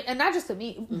so much, and not just to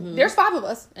me. Mm-hmm. There's 5 of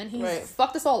us, and he's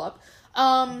fucked us all up.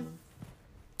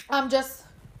 I'm just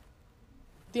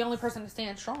the only person to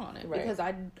stand strong on it because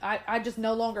I just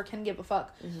no longer can give a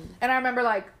fuck. Mm-hmm. And I remember,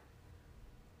 like,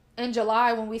 in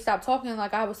July when we stopped talking,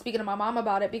 like, I was speaking to my mom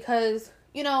about it because,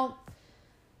 you know,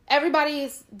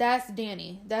 that's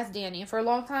Danny. And for a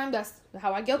long time, that's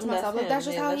how I guilted myself. Like, that's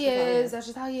just how he is. That's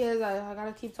just how he is. I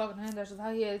gotta keep talking to him. That's just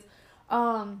how he is.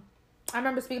 I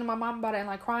remember speaking to my mom about it and,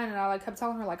 like, crying, and I, like, kept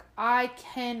telling her, like, I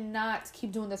cannot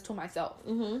keep doing this to myself.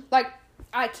 Mm-hmm. Like,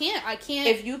 I can't.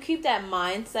 If you keep that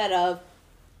mindset of,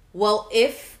 well,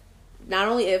 not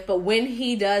only if, but when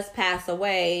he does pass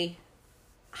away,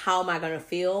 how am I going to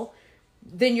feel?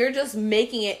 Then you're just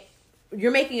making it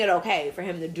okay for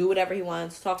him to do whatever he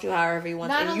wants, talk to you however he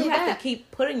wants, and you have to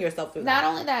keep putting yourself through that.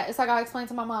 Not only that, it's like I explained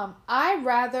to my mom, I'd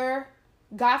rather,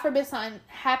 God forbid something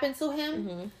happened to him,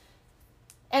 mm-hmm.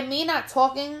 and me not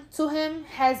talking to him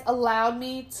has allowed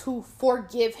me to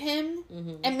forgive him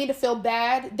mm-hmm. and me to feel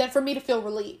bad than for me to feel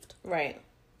relieved. Right.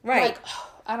 Like, oh,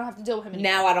 I don't have to deal with him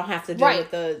anymore. Now I don't have to deal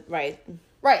with the... Right.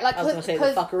 Like, I was going to say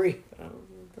the fuckery.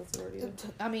 That's the word either.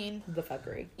 I mean... The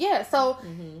fuckery. Yeah, so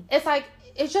mm-hmm. it's like,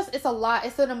 it's a lot.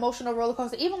 It's an emotional roller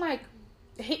coaster. Even like,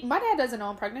 my dad doesn't know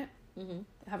I'm pregnant. Mm-hmm.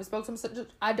 I haven't spoken to him.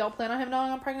 I don't plan on him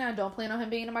knowing I'm pregnant. I don't plan on him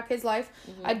being in my kid's life.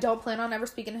 Mm-hmm. I don't plan on ever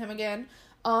speaking to him again.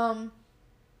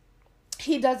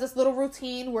 He does this little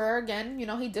routine where, again, you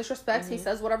know, he disrespects. Mm-hmm. He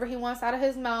says whatever he wants out of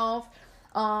his mouth.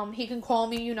 He can call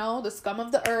me, you know, the scum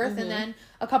of the earth, mm-hmm. and then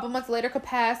a couple months later could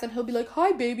pass, and he'll be like,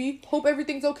 "Hi, baby. Hope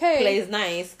everything's okay." Plays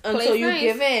nice until you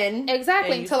give in.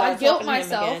 Exactly, until I guilt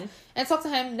myself and talk to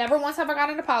him. Never once have I got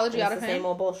an apology out of him. Same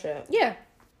old bullshit. Yeah,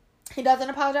 he doesn't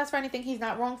apologize for anything. He's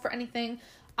not wrong for anything.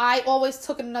 I always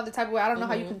took it another type of way. I don't know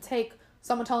mm-hmm. how you can take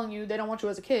someone telling you they don't want you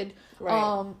as a kid,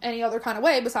 any other kind of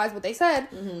way besides what they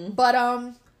said. Mm-hmm. But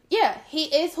yeah, he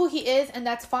is who he is, and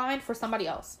that's fine for somebody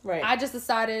else. Right. I just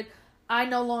decided I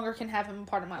no longer can have him a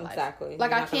part of my life. Exactly.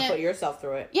 Like, I can't put yourself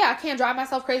through it. Yeah, I can't drive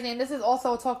myself crazy. And this is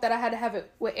also a talk that I had to have it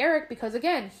with Eric because,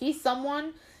 again, he's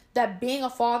someone that being a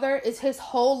father is his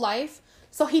whole life.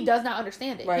 So he does not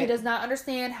understand it. Right. He does not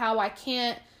understand how I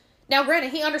can't. Now,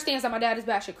 granted, he understands that my dad is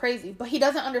batshit crazy, but he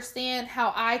doesn't understand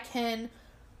how I can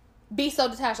be so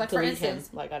detached. Like, for instance,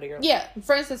 him, like, out of your life. Yeah.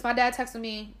 For instance, my dad texted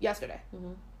me yesterday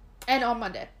mm-hmm. and on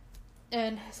Monday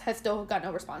and has still got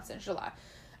no response since July.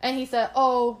 And he said,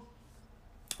 "Oh,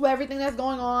 with everything that's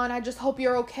going on, I just hope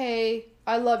you're okay.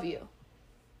 I love you."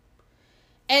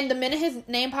 And the minute his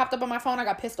name popped up on my phone, I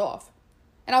got pissed off.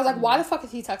 And I was like, mm-hmm. why the fuck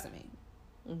is he texting me?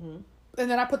 Mm-hmm.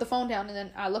 And then I put the phone down, and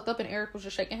then I looked up, and Eric was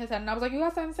just shaking his head. And I was like, "You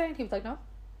got something to say?" And he was like, "No."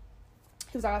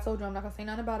 He was like, "I told you I'm not going to say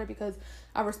nothing about it because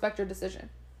I respect your decision."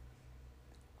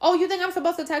 Oh, you think I'm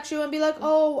supposed to text you and be like,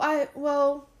 "Oh,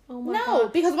 no,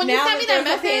 God. Because when now you sent me that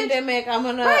message, pandemic, I'm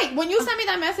gonna when you sent me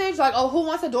that message, like, "Oh, who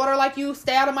wants a daughter like you?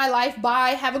 Stay out of my life.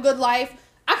 Bye. Have a good life."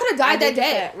 I could have died that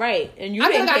day, right? And you, I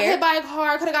could have got hit by a car.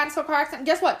 I could have gotten into a car accident.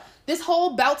 Guess what? This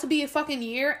whole about to be a fucking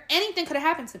year, anything could have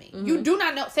happened to me. Mm-hmm. You do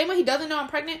not know. Same way he doesn't know I'm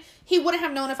pregnant. He wouldn't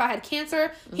have known if I had cancer.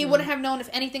 Mm-hmm. He wouldn't have known if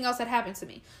anything else had happened to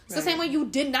me. It's the same way you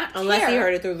did not care. Unless he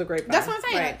heard it through the grapevine. That's what I'm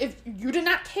saying. Right. If you did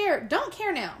not care, don't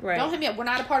care now. Right. Don't hit me up. We're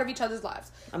not a part of each other's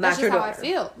lives. That's just how I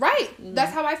feel. Right. Mm-hmm.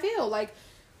 That's how I feel. Like,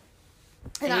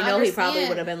 and you know, he probably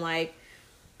would have been like,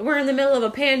 "We're in the middle of a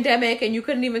pandemic and you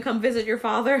couldn't even come visit your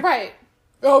father." Right.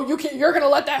 "Oh, you're going to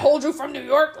let that hold you from New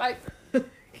York?" Like,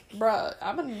 bruh,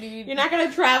 I'm going to need... You're not going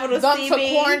to travel to see me.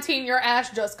 To quarantine your ass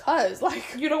just cuz. Like,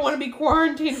 you don't want to be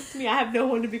quarantined with me. I have no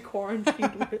one to be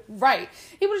quarantined with. Right.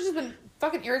 He would have just been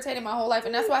fucking irritating my whole life.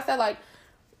 And that's why I said, like...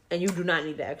 And you do not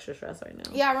need the extra stress right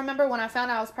now. Yeah, I remember when I found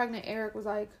out I was pregnant, Eric was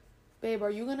like, "Babe, are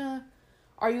you gonna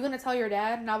tell your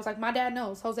dad?" And I was like, "My dad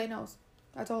knows. Jose knows."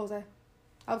 I told Jose.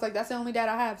 I was like, "That's the only dad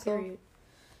I have." So. Period.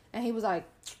 And he was like,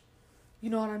 "You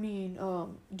know what I mean?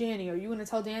 Danny, are you going to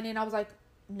tell Danny?" And I was like,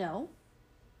 "No.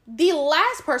 The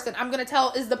last person I'm going to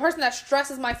tell is the person that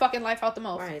stresses my fucking life out the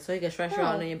most." Right, so he can stress you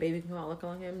out and your baby can come out looking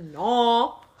like him? No.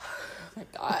 Oh my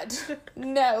God.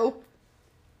 No.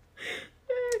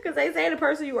 Because they say the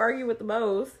person you argue with the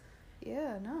most.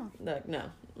 Yeah, no. Look, no.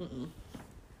 Mm-mm.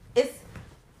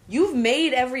 You've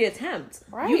made every attempt.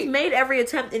 Right. You've made every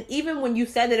attempt. And even when you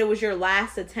said that it was your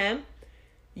last attempt,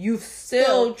 you've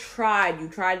still tried. You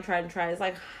tried and tried and tried. It's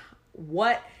like,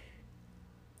 what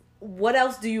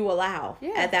else do you allow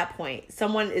at that point?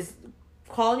 Someone is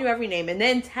calling you every name and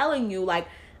then telling you, like,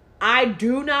 "I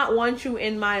do not want you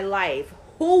in my life."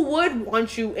 Who would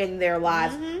want you in their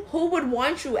lives? Mm-hmm. Who would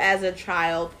want you as a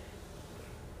child?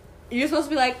 you're supposed to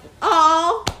be like,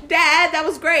 oh, Dad, that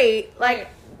was great. Like, Right.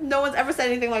 no one's ever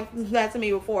said anything like that to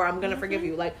me before. I'm gonna forgive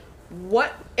you. Like,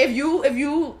 what if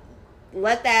you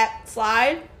let that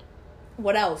slide?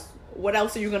 What else? What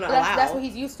else are you gonna allow? That's what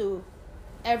he's used to.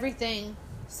 Everything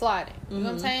sliding. You know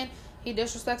what I'm saying? He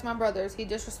disrespects my brothers. He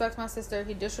disrespects my sister.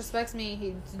 He disrespects me.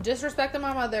 He disrespected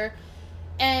my mother.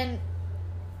 And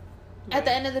at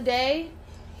the end of the day,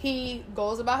 he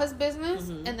goes about his business,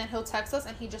 and then he'll text us,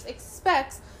 and he just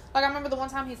expects. Like, I remember the one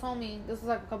time he told me, this was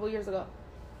like a couple years ago,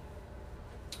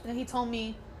 and he told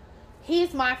me,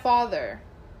 he's my father,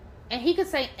 and he could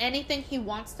say anything he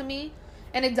wants to me,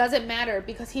 and it doesn't matter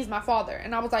because he's my father.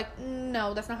 And I was like,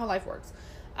 no, that's not how life works.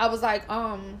 I was like,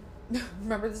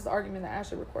 remember this argument that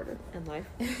Ashley recorded in life.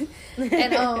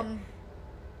 and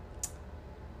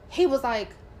he was like,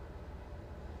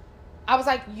 I was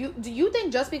like, do you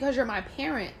think just because you're my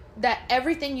parent that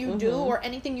everything you do or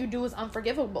anything you do is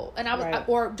unforgivable? And I was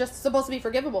or just supposed to be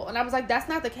forgivable? And I was like, that's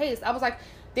not the case. I was like,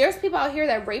 there's people out here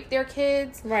that rape their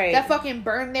kids, that fucking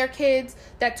burn their kids,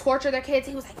 that torture their kids.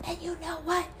 He was like, and you know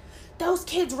what? Those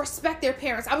kids respect their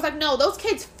parents. I was like, no, those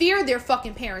kids fear their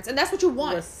fucking parents, and that's what you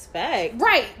want. Respect.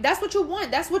 Right. That's what you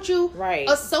want. That's what you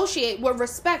associate with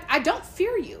respect. I don't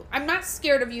fear you. I'm not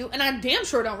scared of you, and I damn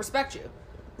sure don't respect you.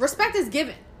 Respect is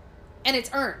given, and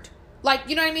it's earned. Like,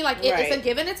 you know what I mean? Like, it's a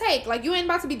give and a take. Like, you ain't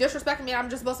about to be disrespecting me.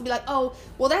 I'm just supposed to be like, oh,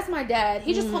 well, that's my dad.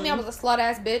 He just told me I was a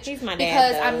slut-ass bitch. He's my dad,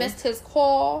 because though. I missed his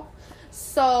call.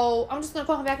 So, I'm just going to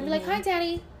call him back and be like, hi,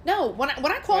 Daddy. No. When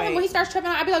I call him, when he starts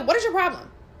tripping out, I'd be like, what is your problem?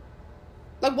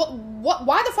 Like,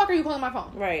 why the fuck are you calling my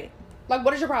phone? Right. Like,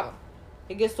 what is your problem?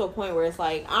 It gets to a point where it's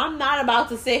like, I'm not about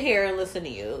to sit here and listen to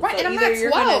you. Right, so and I'm either not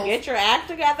you're 12. gonna get your act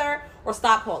together or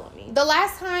stop calling me. The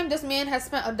last time this man has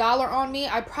spent $1 on me,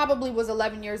 I probably was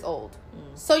 11 years old.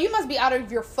 So you must be out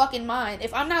of your fucking mind.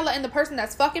 If I'm not letting the person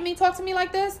that's fucking me talk to me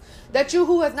like this, that you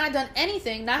who has not done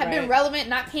anything, not have been relevant,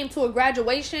 not came to a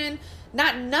graduation,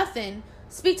 not nothing,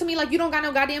 speak to me like you don't got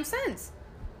no goddamn sense.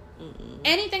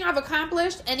 Anything I've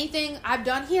accomplished, anything I've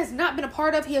done, he has not been a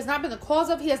part of, he has not been the cause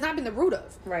of, he has not been the root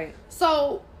of. Right.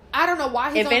 So, I don't know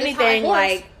why he's if on anything, this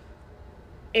high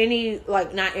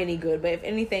horse. not any good, but if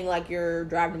anything, like, your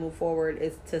drive to move forward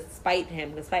is to spite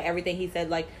him, despite everything he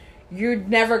said, like, you're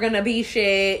never gonna be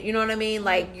shit, you know what I mean?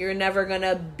 Like, you're never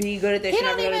gonna be good at this, you're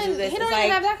never gonna do this. He don't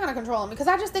even have that kind of control on me, because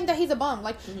I just think that he's a bum.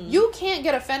 Like, you can't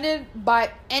get offended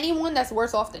by anyone that's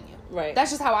worse off than you. Right.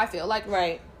 That's just how I feel. Like,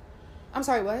 I'm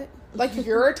sorry, what? Like,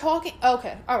 you're talking?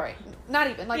 Okay, alright. Not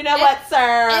even. Like, you know what,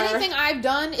 sir? Anything I've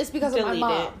done is because of my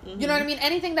mom. You know what I mean?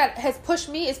 Anything that has pushed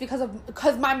me is because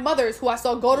my mother's, who I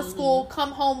saw go to school,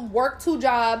 come home, work 2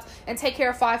 jobs, and take care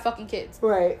of 5 fucking kids.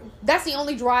 Right. That's the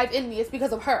only drive in me. It's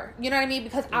because of her. You know what I mean?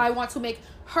 Because I want to make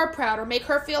her proud, or make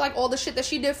her feel like all the shit that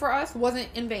she did for us wasn't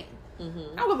in vain.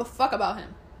 I don't give a fuck about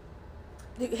him.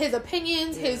 His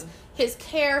opinions, his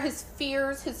care, his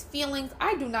fears, his feelings.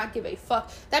 I do not give a fuck.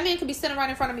 That man could be sitting right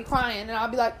in front of me crying, and I'll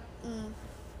be like,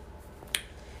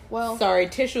 well, sorry,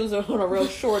 tissues are on a real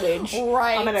shortage.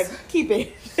 Right. I'm gonna keep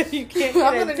it. You can't.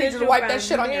 I'm gonna need you to wipe that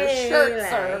shit on your shirt,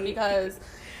 sir, because,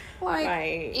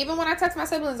 like, even when I text my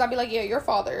siblings, I'll be like, yeah, your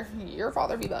father be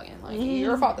bugging. Like,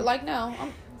 your father. Like, no,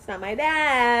 it's not my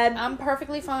dad. I'm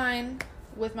perfectly fine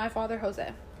with my father,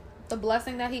 Jose. The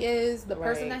blessing that he is, the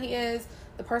person that he is,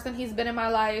 the person he's been in my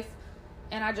life,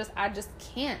 and I just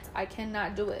can't. I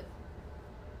cannot do it.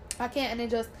 I can't, and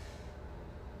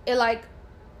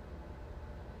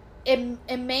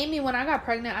it made me, when I got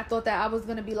pregnant, I thought that I was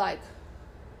gonna be like,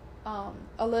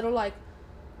 a little like,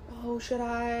 oh, should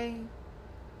I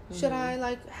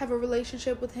like have a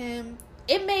relationship with him?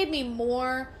 It made me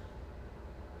more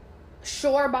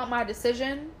sure about my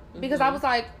decision, because I was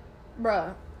like,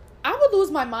 bruh, I would lose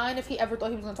my mind if he ever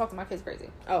thought he was gonna talk to my kids crazy.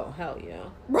 Oh, hell yeah.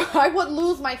 Bruh, I would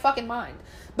lose my fucking mind.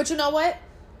 But you know what?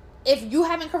 If you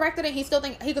haven't corrected it, he still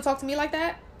think he could talk to me like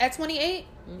that at 28,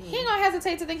 he ain't gonna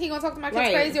hesitate to think he gonna talk to my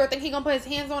kids crazy, or think he gonna put his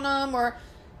hands on them, or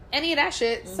any of that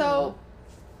shit. So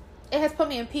it has put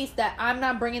me in peace that I'm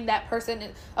not bringing that person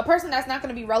in, a person that's not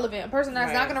gonna be relevant, a person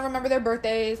that's not gonna remember their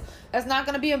birthdays, that's not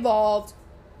gonna be involved.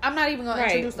 I'm not even gonna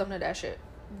introduce them to that shit.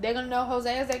 They're gonna know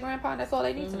Jose as their grandpa, and that's all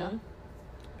they need to know.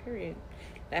 Period.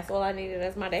 That's all I needed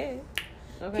as my dad.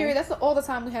 Okay. Period. That's all the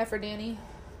time we have for Danny.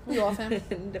 We off him.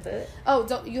 Oh,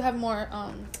 don't you have more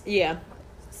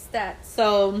stats?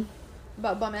 So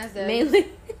about bum ass dad.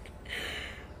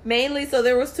 Mainly, so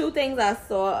there was 2 things I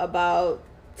saw about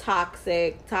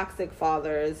toxic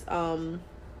fathers. Let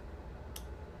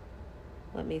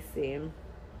me see.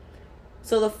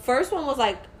 So the first one was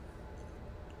like,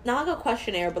 not like a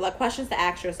questionnaire, but like questions to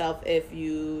ask yourself if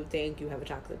you think you have a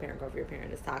toxic parent, or if your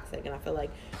parent is toxic. And I feel like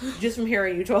just from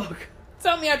hearing you talk,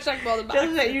 Tell me I checked all the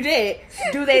boxes. Just you did.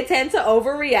 Do they tend to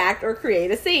overreact or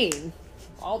create a scene?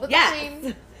 All the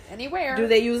time. Anywhere. Do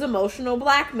they use emotional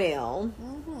blackmail?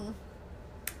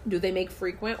 Do they make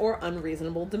frequent or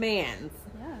unreasonable demands?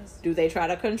 Yes. Do they try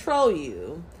to control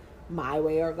you? My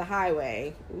way or the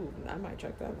highway? Ooh, I might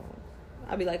check that one.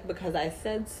 I'd be like, because I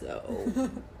said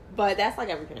so. But that's like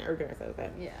every parent says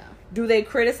that. Yeah. Do they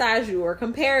criticize you or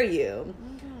compare you?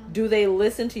 Do they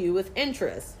listen to you with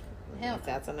interest?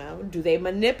 That's a no. Do they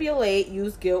manipulate,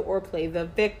 use guilt, or play the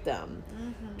victim?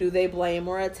 Do they blame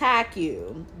or attack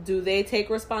you? Do they take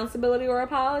responsibility or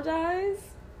apologize?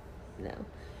 No.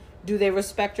 Do they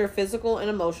respect your physical and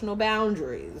emotional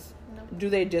boundaries? No. Do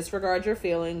they disregard your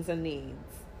feelings and needs?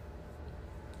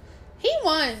 He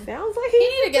won. Sounds like he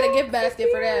need to get a gift basket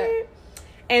for that.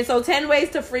 And so 10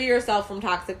 ways to free yourself from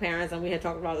toxic parents. And we had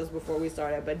talked about this before we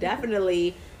started. But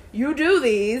definitely, you do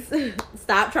these.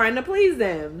 Stop trying to please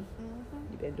them.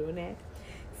 You've been doing that.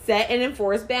 Set and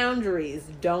enforce boundaries.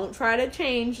 Don't try to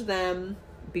change them.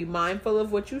 Be mindful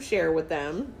of what you share with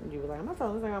them. You were like, I'm not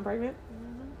telling this like I'm pregnant.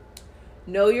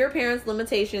 Know your parents'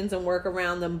 limitations and work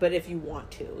around them, but if you want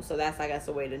to. So that's, I guess,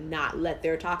 a way to not let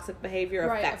their toxic behavior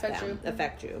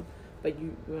affect you. But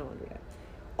you don't want to do that.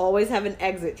 Always have an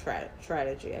exit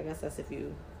strategy. I guess that's if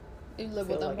you live feel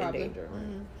with them, like probably. in danger. Right?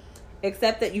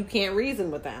 Except that you can't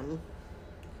reason with them.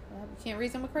 You can't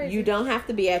reason with crazy. You don't have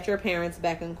to be at your parents'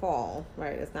 beck and call,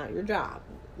 right? It's not your job.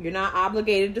 You're not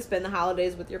obligated to spend the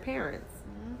holidays with your parents.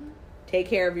 Take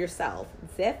care of yourself.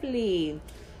 Definitely.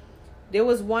 There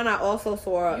was one I also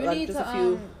saw. You like need just to, a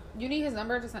few. You need his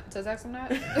number to text him that?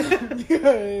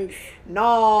 Yes.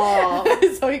 No.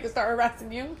 So he can start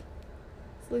harassing you?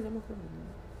 Please,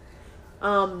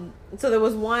 so there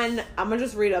was one, I'm gonna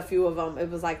just read a few of them.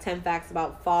 It was like 10 facts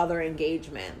about father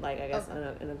engagement, like I guess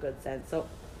in a good sense. So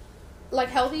like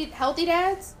healthy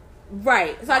dads?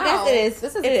 Right. So I guess it is.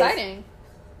 This is exciting.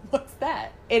 What's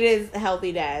that? It is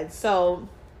healthy dads. So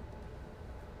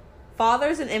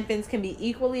fathers and infants can be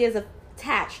equally as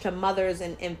attached to mothers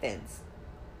and infants.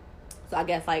 So I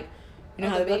guess like, you know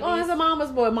how they're like, oh, it's a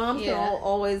mama's boy. Moms can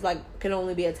always can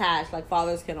only be attached. Like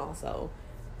fathers can also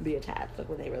be attached, like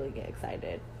when they really get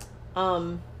excited.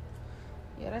 Yeah,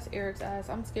 that's Eric's ass.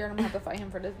 I'm scared I'm gonna have to fight him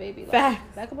for this baby. Like,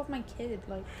 back up off my kid.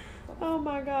 Like, oh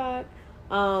my god.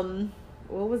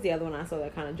 What was the other one I saw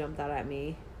that kind of jumped out at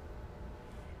me?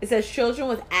 It says children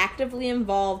with actively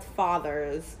involved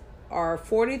fathers are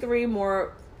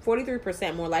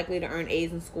 43% more likely to earn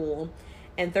A's in school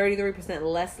and 33%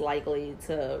 less likely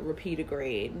to repeat a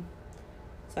grade.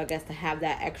 So I guess to have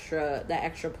that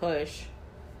extra push.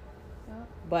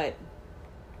 But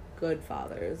good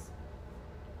fathers.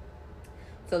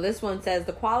 So this one says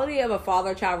the quality of a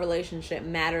father-child relationship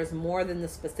matters more than the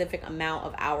specific amount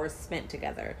of hours spent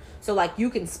together. So like you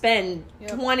can spend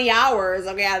 20 hours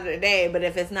out of the day, but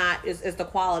if it's not, it's the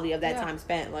quality of that time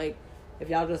spent. Like if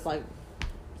y'all just like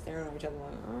staring at each other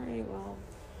like, all right, well,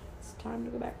 it's time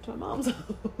to go back to my mom's house.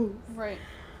 Right.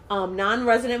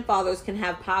 Non-resident fathers can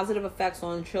have positive effects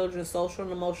on children's social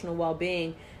and emotional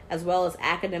well-being, as well as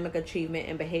academic achievement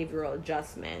and behavioral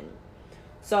adjustment.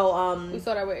 So, we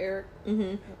saw that with Eric.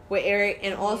 Mm-hmm. With Eric,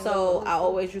 and also I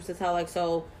always used to tell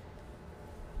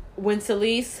when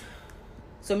Celise,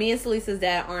 me and Celise's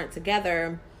dad aren't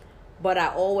together, but I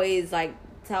always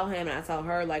tell him and I tell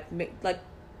her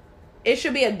it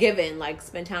should be a given.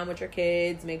 Spend time with your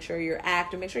kids, make sure you're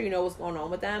active, make sure you know what's going on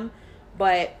with them.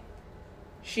 But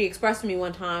she expressed to me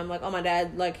one time, oh, my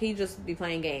dad, he just be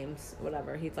playing games,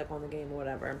 whatever. He's, on the game or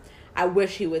whatever. I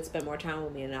wish he would spend more time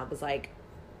with me. And I was like,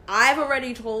 I've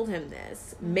already told him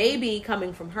this. Maybe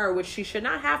coming from her, which she should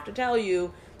not have to tell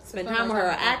you, spend time with her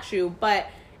or ask you. But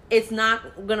it's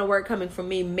not going to work coming from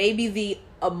me. Maybe the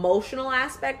emotional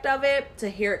aspect of it, to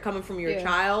hear it coming from your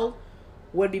child,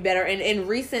 would be better. And in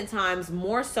recent times,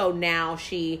 more so now,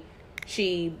 she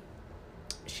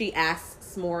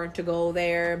asks more to go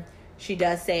there. She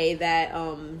does say that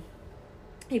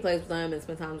he plays with them and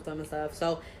spends time with them and stuff.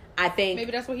 So I think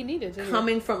maybe that's what he needed.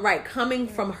 Coming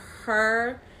from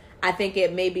her, I think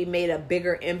it maybe made a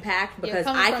bigger impact because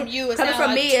coming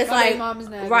from me,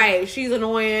 it's right. She's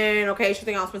annoying. Okay, she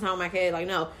think I'll spend time with my kid.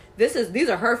 No, these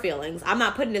are her feelings. I'm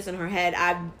not putting this in her head.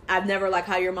 I've never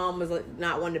how your mom was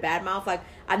not one to badmouth.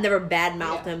 I've never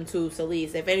badmouthed him to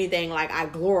Celise. If anything, I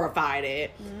glorified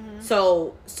it. Mm-hmm.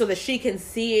 So that she can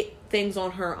see things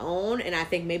on her own, and I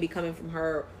think maybe coming from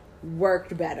her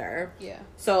worked better. Yeah.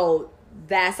 So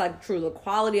that's true. The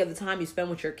quality of the time you spend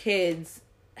with your kids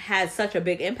has such a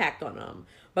big impact on them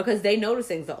because they notice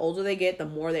things. The older they get, the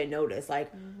more they notice.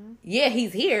 Yeah,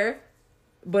 he's here,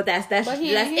 but that's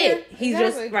it.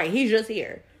 He's just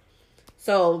here.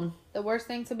 So The worst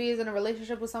thing to be is in a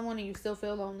relationship with someone and you still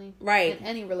feel lonely. Right. In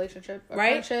any relationship.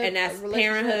 Right. And that's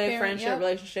parenthood, friendship,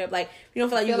 relationship. Like, you don't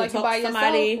feel like you can talk to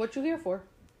somebody. Yourself, what you here for?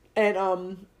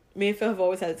 And me and Phil have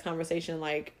always had this conversation,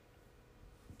 like,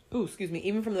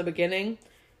 even from the beginning,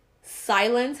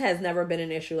 silence has never been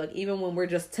an issue. Like, even when we're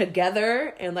just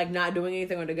together and, like, not doing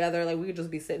anything or together, like, we could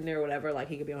just be sitting there or whatever. Like,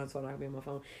 he could be on his phone, I could be on my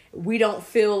phone. We don't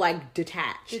feel, like,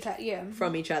 detached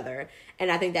from each other.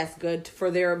 And I think that's good for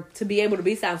there to be able to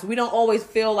be silent. So we don't always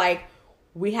feel like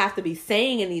we have to be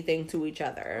saying anything to each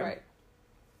other. Right.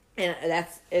 And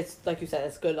it's like you said,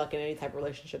 it's good, like, in any type of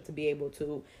relationship to be able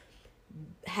to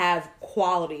have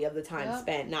quality of the time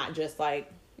spent, not just,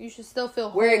 like, you should still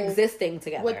feel we're existing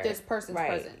together with this person's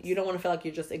presence. You don't want to feel like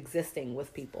you're just existing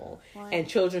with people. Right. And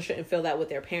children shouldn't feel that with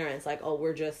their parents. Like, oh,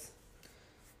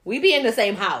 we be in the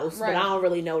same house, but I don't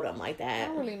really know them like that. I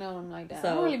don't really know them like that. So,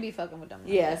 I don't really be fucking with them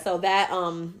like that. So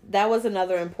that was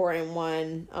another important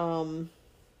one.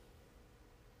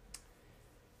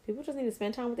 People just need to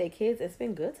spend time with their kids and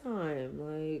spend good time.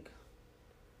 Like,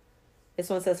 this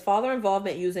one says, father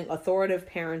involvement using authoritative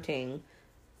parenting,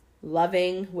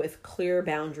 loving with clear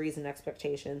boundaries and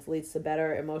expectations leads to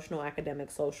better emotional, academic,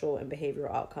 social, and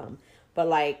behavioral outcome. But,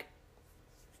 like,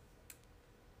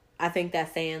 I think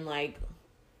that's saying, like,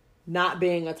 not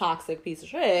being a toxic piece of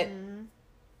shit,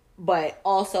 but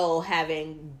also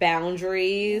having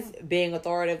boundaries, being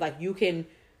authoritative. Like, you can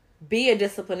be a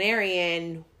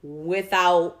disciplinarian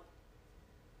without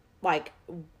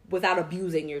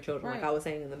abusing your children. Right. Like I was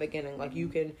saying in the beginning, like, you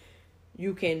can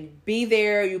be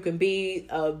there, you can be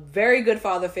a very good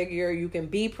father figure, you can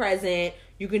be present,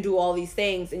 you can do all these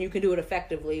things, and you can do it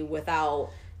effectively without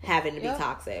having to be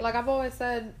toxic. Like I've always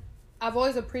said, I've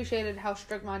always appreciated how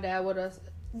strict my dad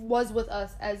was with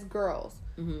us as girls.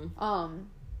 Mm-hmm.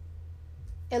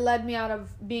 It led me out of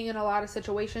being in a lot of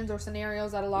situations or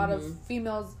scenarios that a lot of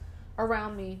females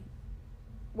around me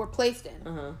were placed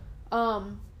in.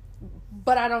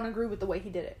 But I don't agree with the way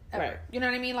he did it. Ever. Right. You know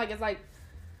what I mean? Like, it's like,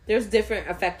 there's different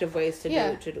effective ways to do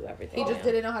everything. He just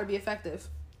didn't know how to be effective.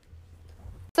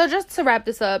 So just to wrap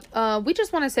this up, we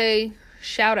just want to say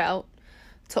shout out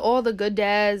to all the good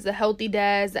dads, the healthy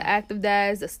dads, the active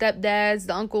dads, the stepdads,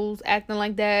 the uncles acting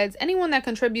like dads, anyone that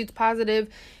contributes positive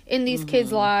in these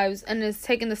kids' lives and is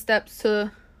taking the steps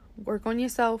to work on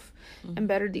yourself and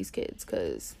better these kids,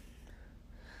 because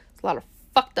there's a lot of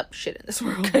fucked up shit in this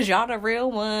world. Because y'all the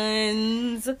real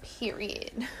ones.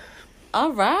 Period.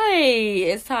 All right,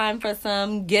 it's time for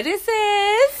some Get It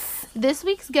Sis. This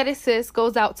week's Get It Sis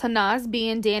goes out to Nas B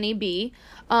and Danny B.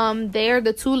 They are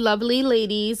the two lovely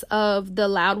ladies of the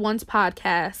Loud Ones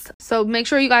podcast. So make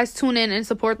sure you guys tune in and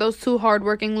support those two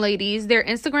hardworking ladies. Their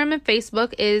Instagram and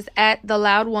Facebook is at the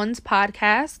Loud Ones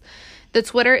podcast. The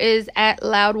Twitter is at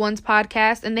Loud Ones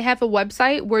podcast. And they have a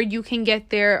website where you can get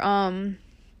their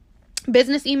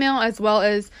business email as well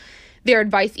as their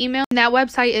advice email. And that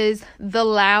website is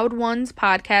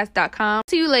theloudOnesPodcast.com.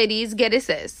 To you ladies, Get It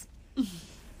Sis.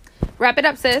 Wrap it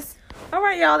up, sis. All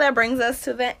right, y'all, that brings us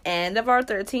to the end of our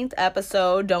 13th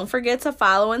episode. Don't forget to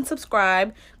follow and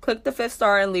subscribe. Click the 5th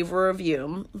star and leave a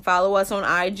review. Follow us on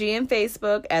IG and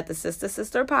Facebook at the Sister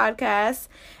Sister Podcast.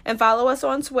 And follow us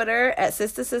on Twitter at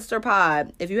Sister Sister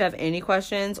Pod. If you have any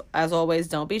questions, as always,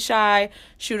 don't be shy.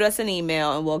 Shoot us an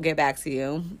email and we'll get back to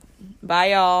you.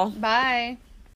 Bye, y'all. Bye.